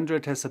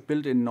OD-200 has a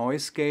built-in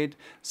noise gate,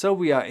 so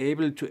we are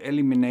able to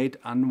eliminate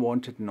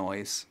unwanted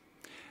noise.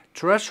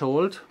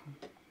 Threshold.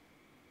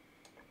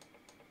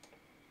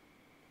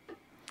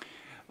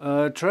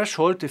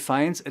 Threshold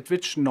defines at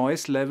which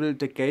noise level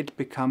the gate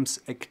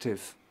becomes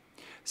active.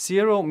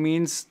 0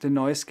 means the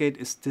noise gate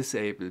is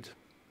disabled.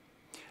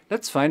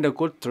 Let's find a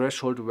good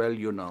threshold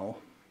value now.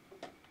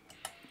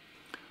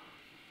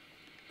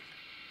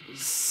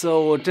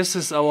 So this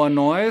is our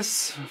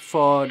noise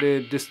for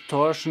the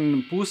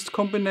distortion boost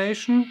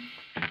combination.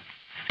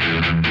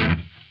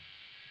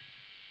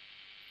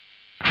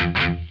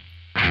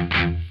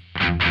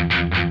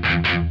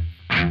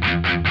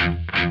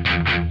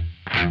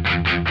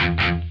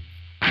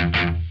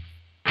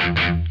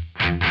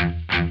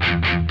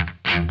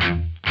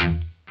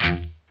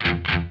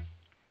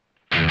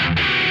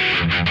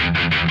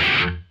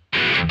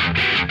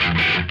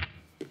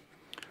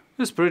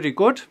 It's pretty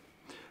good.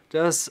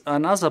 There's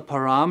another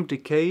param,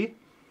 decay.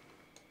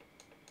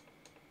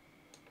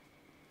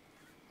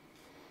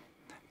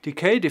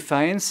 Decay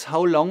defines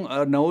how long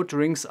a note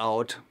rings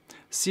out.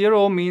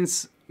 0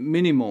 means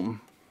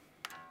minimum.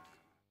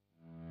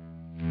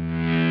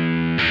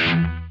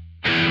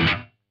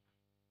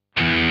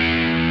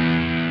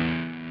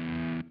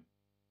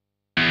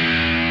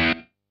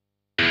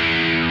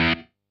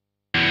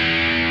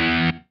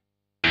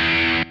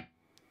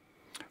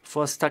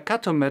 For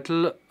staccato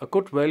metal, a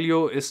good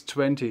value is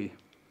 20.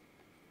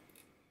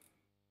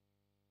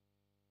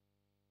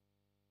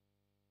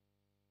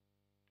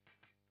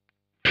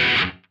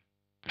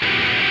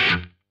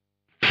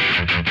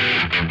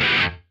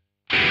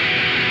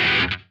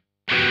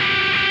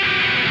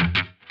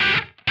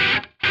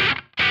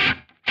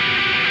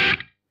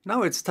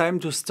 Now it's time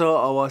to store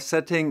our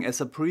setting as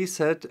a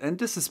preset, and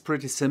this is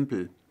pretty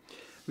simple.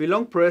 We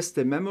long press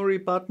the memory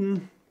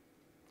button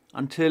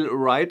until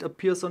write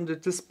appears on the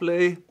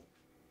display.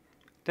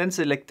 Then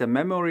select the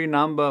memory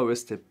number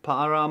with the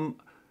param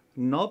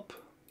knob.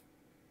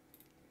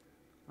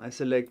 I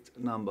select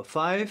number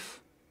 5.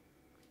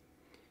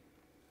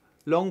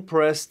 Long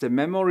press the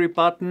memory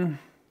button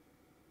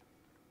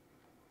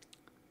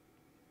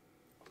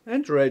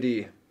And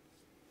ready.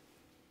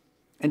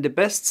 And the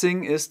best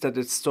thing is that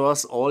it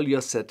stores all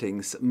your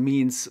settings,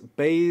 means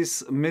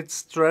bass,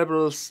 mids,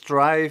 trebles,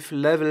 drive,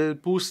 level,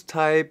 boost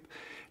type,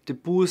 the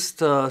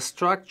booster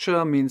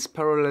structure means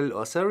parallel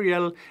or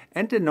serial,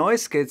 and the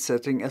noise gate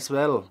setting as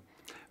well.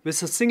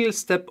 With a single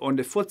step on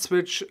the foot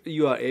switch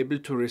you are able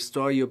to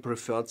restore your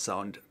preferred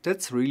sound.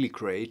 That's really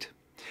great.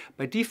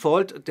 By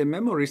default the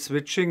memory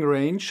switching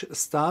range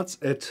starts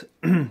at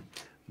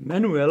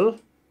manual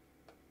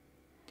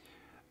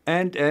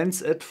and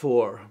ends at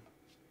 4.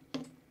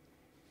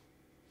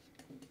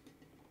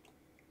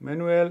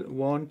 Manual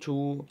 1,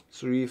 2,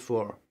 3,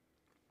 4.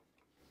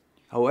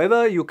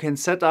 However, you can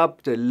set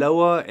up the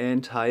lower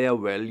and higher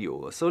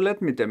value. So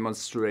let me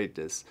demonstrate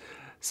this.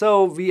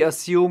 So we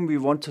assume we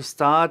want to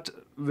start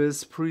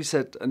with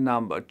preset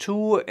number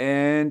 2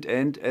 and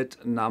end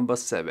at number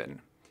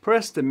 7.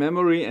 Press the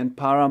memory and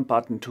param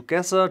button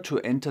together to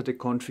enter the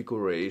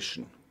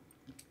configuration.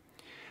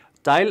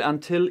 Dial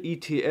until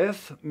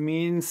ETF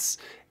means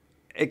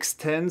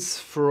extends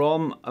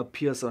from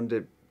appears on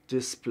the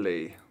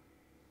display.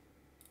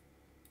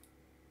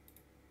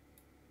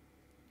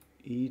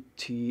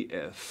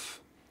 ETF.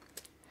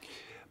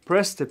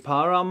 Press the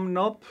param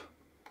knob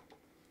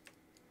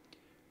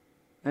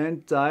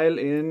and dial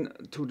in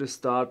to the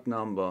start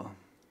number.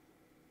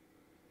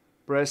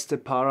 Press the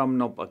param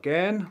knob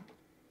again.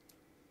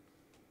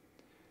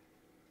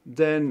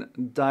 Then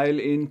dial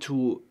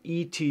into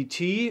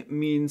ETT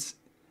means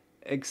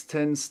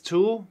extends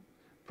to.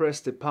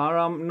 Press the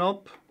param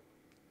knob.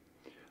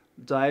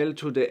 Dial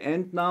to the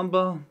end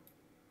number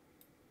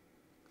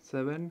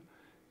 7.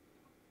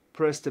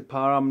 Press the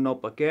param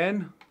knob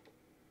again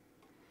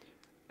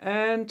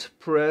and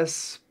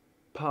press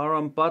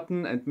param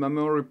button and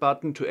memory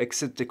button to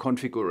exit the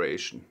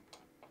configuration.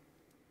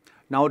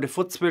 Now the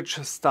foot switch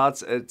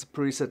starts at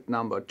preset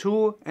number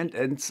 2 and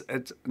ends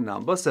at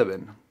number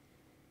 7.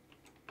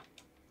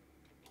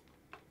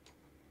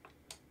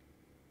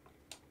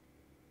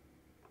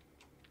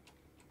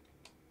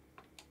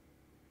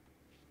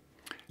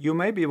 You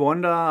maybe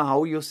wonder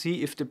how you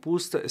see if the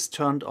booster is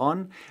turned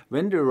on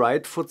when the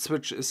right foot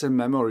switch is in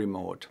memory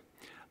mode.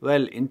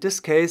 Well, in this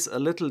case a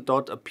little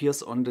dot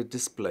appears on the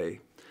display.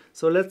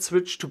 So let's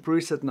switch to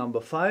preset number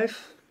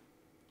 5.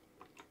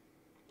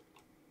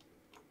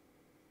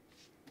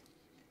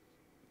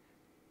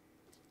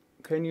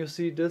 Can you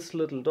see this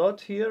little dot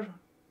here?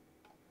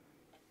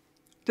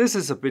 This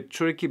is a bit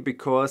tricky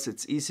because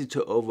it's easy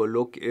to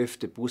overlook if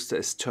the booster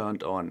is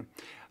turned on.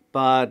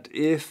 But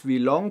if we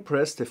long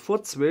press the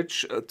foot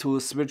switch to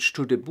switch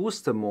to the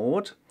booster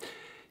mode,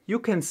 you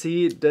can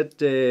see that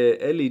the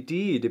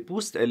LED, the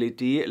boost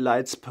LED,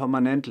 lights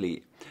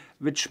permanently,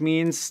 which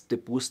means the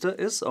booster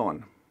is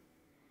on.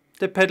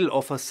 The pedal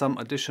offers some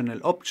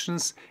additional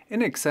options.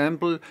 In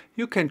example,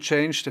 you can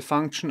change the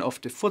function of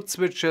the foot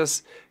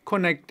switches,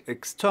 connect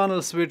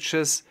external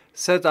switches,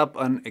 set up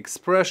an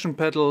expression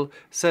pedal,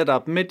 set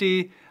up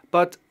MIDI,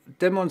 but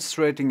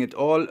demonstrating it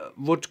all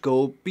would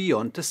go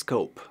beyond the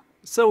scope.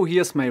 So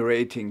here's my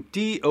rating.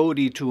 The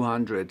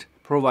OD-200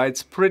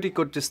 provides pretty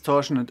good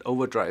distortion and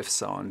overdrive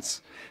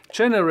sounds.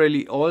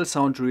 Generally all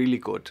sound really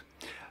good.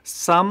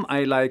 Some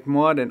I like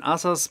more than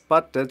others,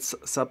 but that's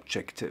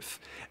subjective.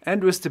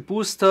 And with the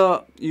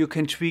booster you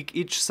can tweak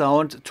each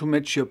sound to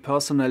match your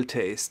personal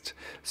taste.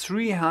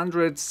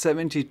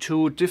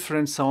 372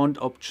 different sound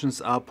options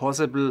are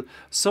possible,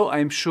 so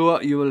I'm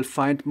sure you will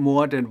find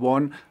more than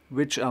one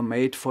which are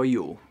made for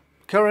you.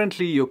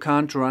 Currently you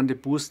can't run the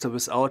booster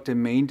without the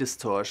main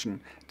distortion.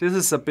 This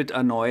is a bit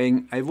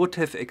annoying. I would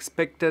have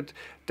expected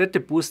that the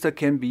booster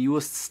can be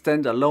used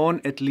standalone,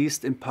 at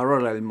least in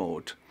parallel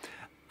mode.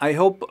 I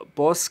hope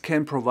Boss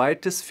can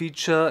provide this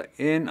feature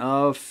in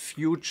a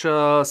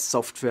future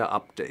software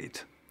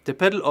update. The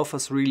pedal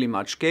offers really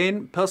much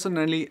gain.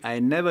 Personally, I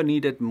never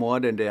needed more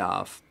than they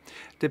have.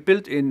 The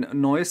built-in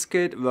noise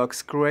gate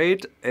works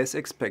great as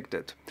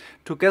expected.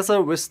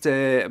 Together with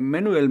the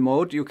manual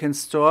mode you can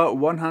store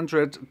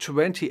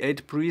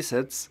 128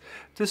 presets.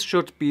 This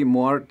should be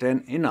more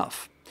than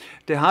enough.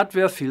 The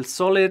hardware feels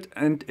solid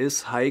and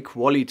is high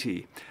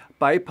quality.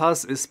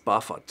 Bypass is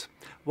buffered.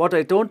 What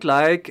I don't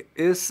like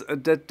is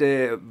that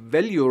the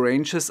value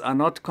ranges are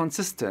not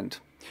consistent.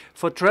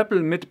 For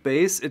treble mid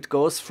bass it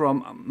goes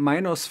from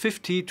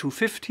 -50 to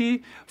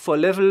 50, for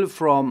level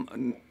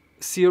from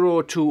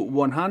 0 to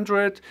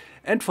 100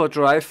 and for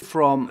drive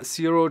from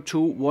 0 to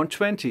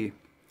 120.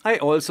 I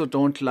also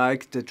don't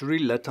like that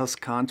real letters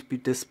can't be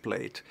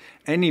displayed.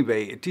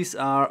 Anyway, these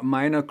are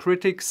minor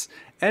critics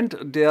and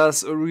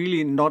there's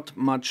really not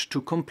much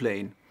to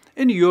complain.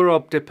 In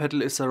Europe the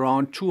pedal is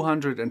around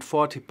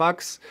 240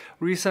 bucks.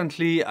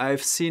 Recently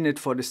I've seen it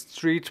for the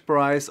street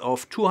price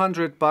of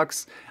 200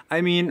 bucks.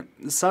 I mean,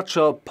 such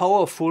a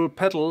powerful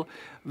pedal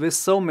with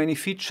so many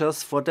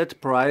features for that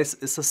price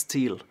is a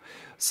steal.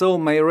 So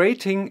my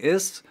rating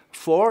is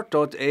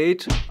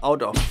 4.8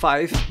 out of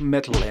 5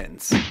 metal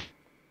hands.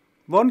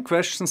 One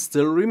question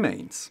still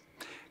remains.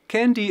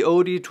 Can the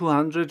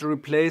OD-200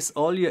 replace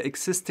all your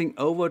existing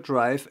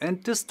overdrive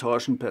and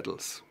distortion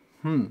pedals?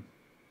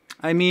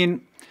 I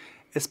mean,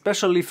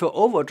 Especially for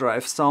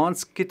overdrive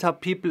sounds, guitar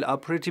people are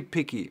pretty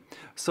picky,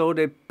 so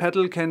the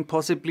pedal can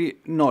possibly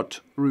not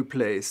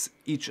replace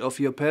each of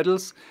your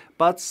pedals,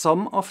 but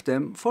some of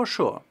them for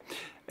sure.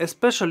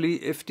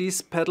 Especially if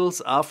these pedals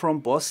are from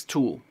Boss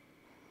 2.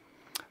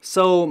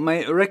 So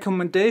my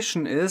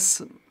recommendation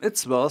is,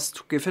 it's worth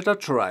to give it a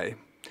try.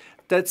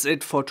 That's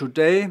it for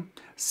today.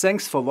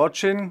 Thanks for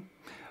watching.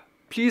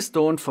 Please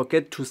don't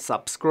forget to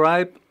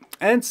subscribe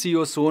and see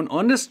you soon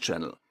on this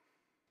channel.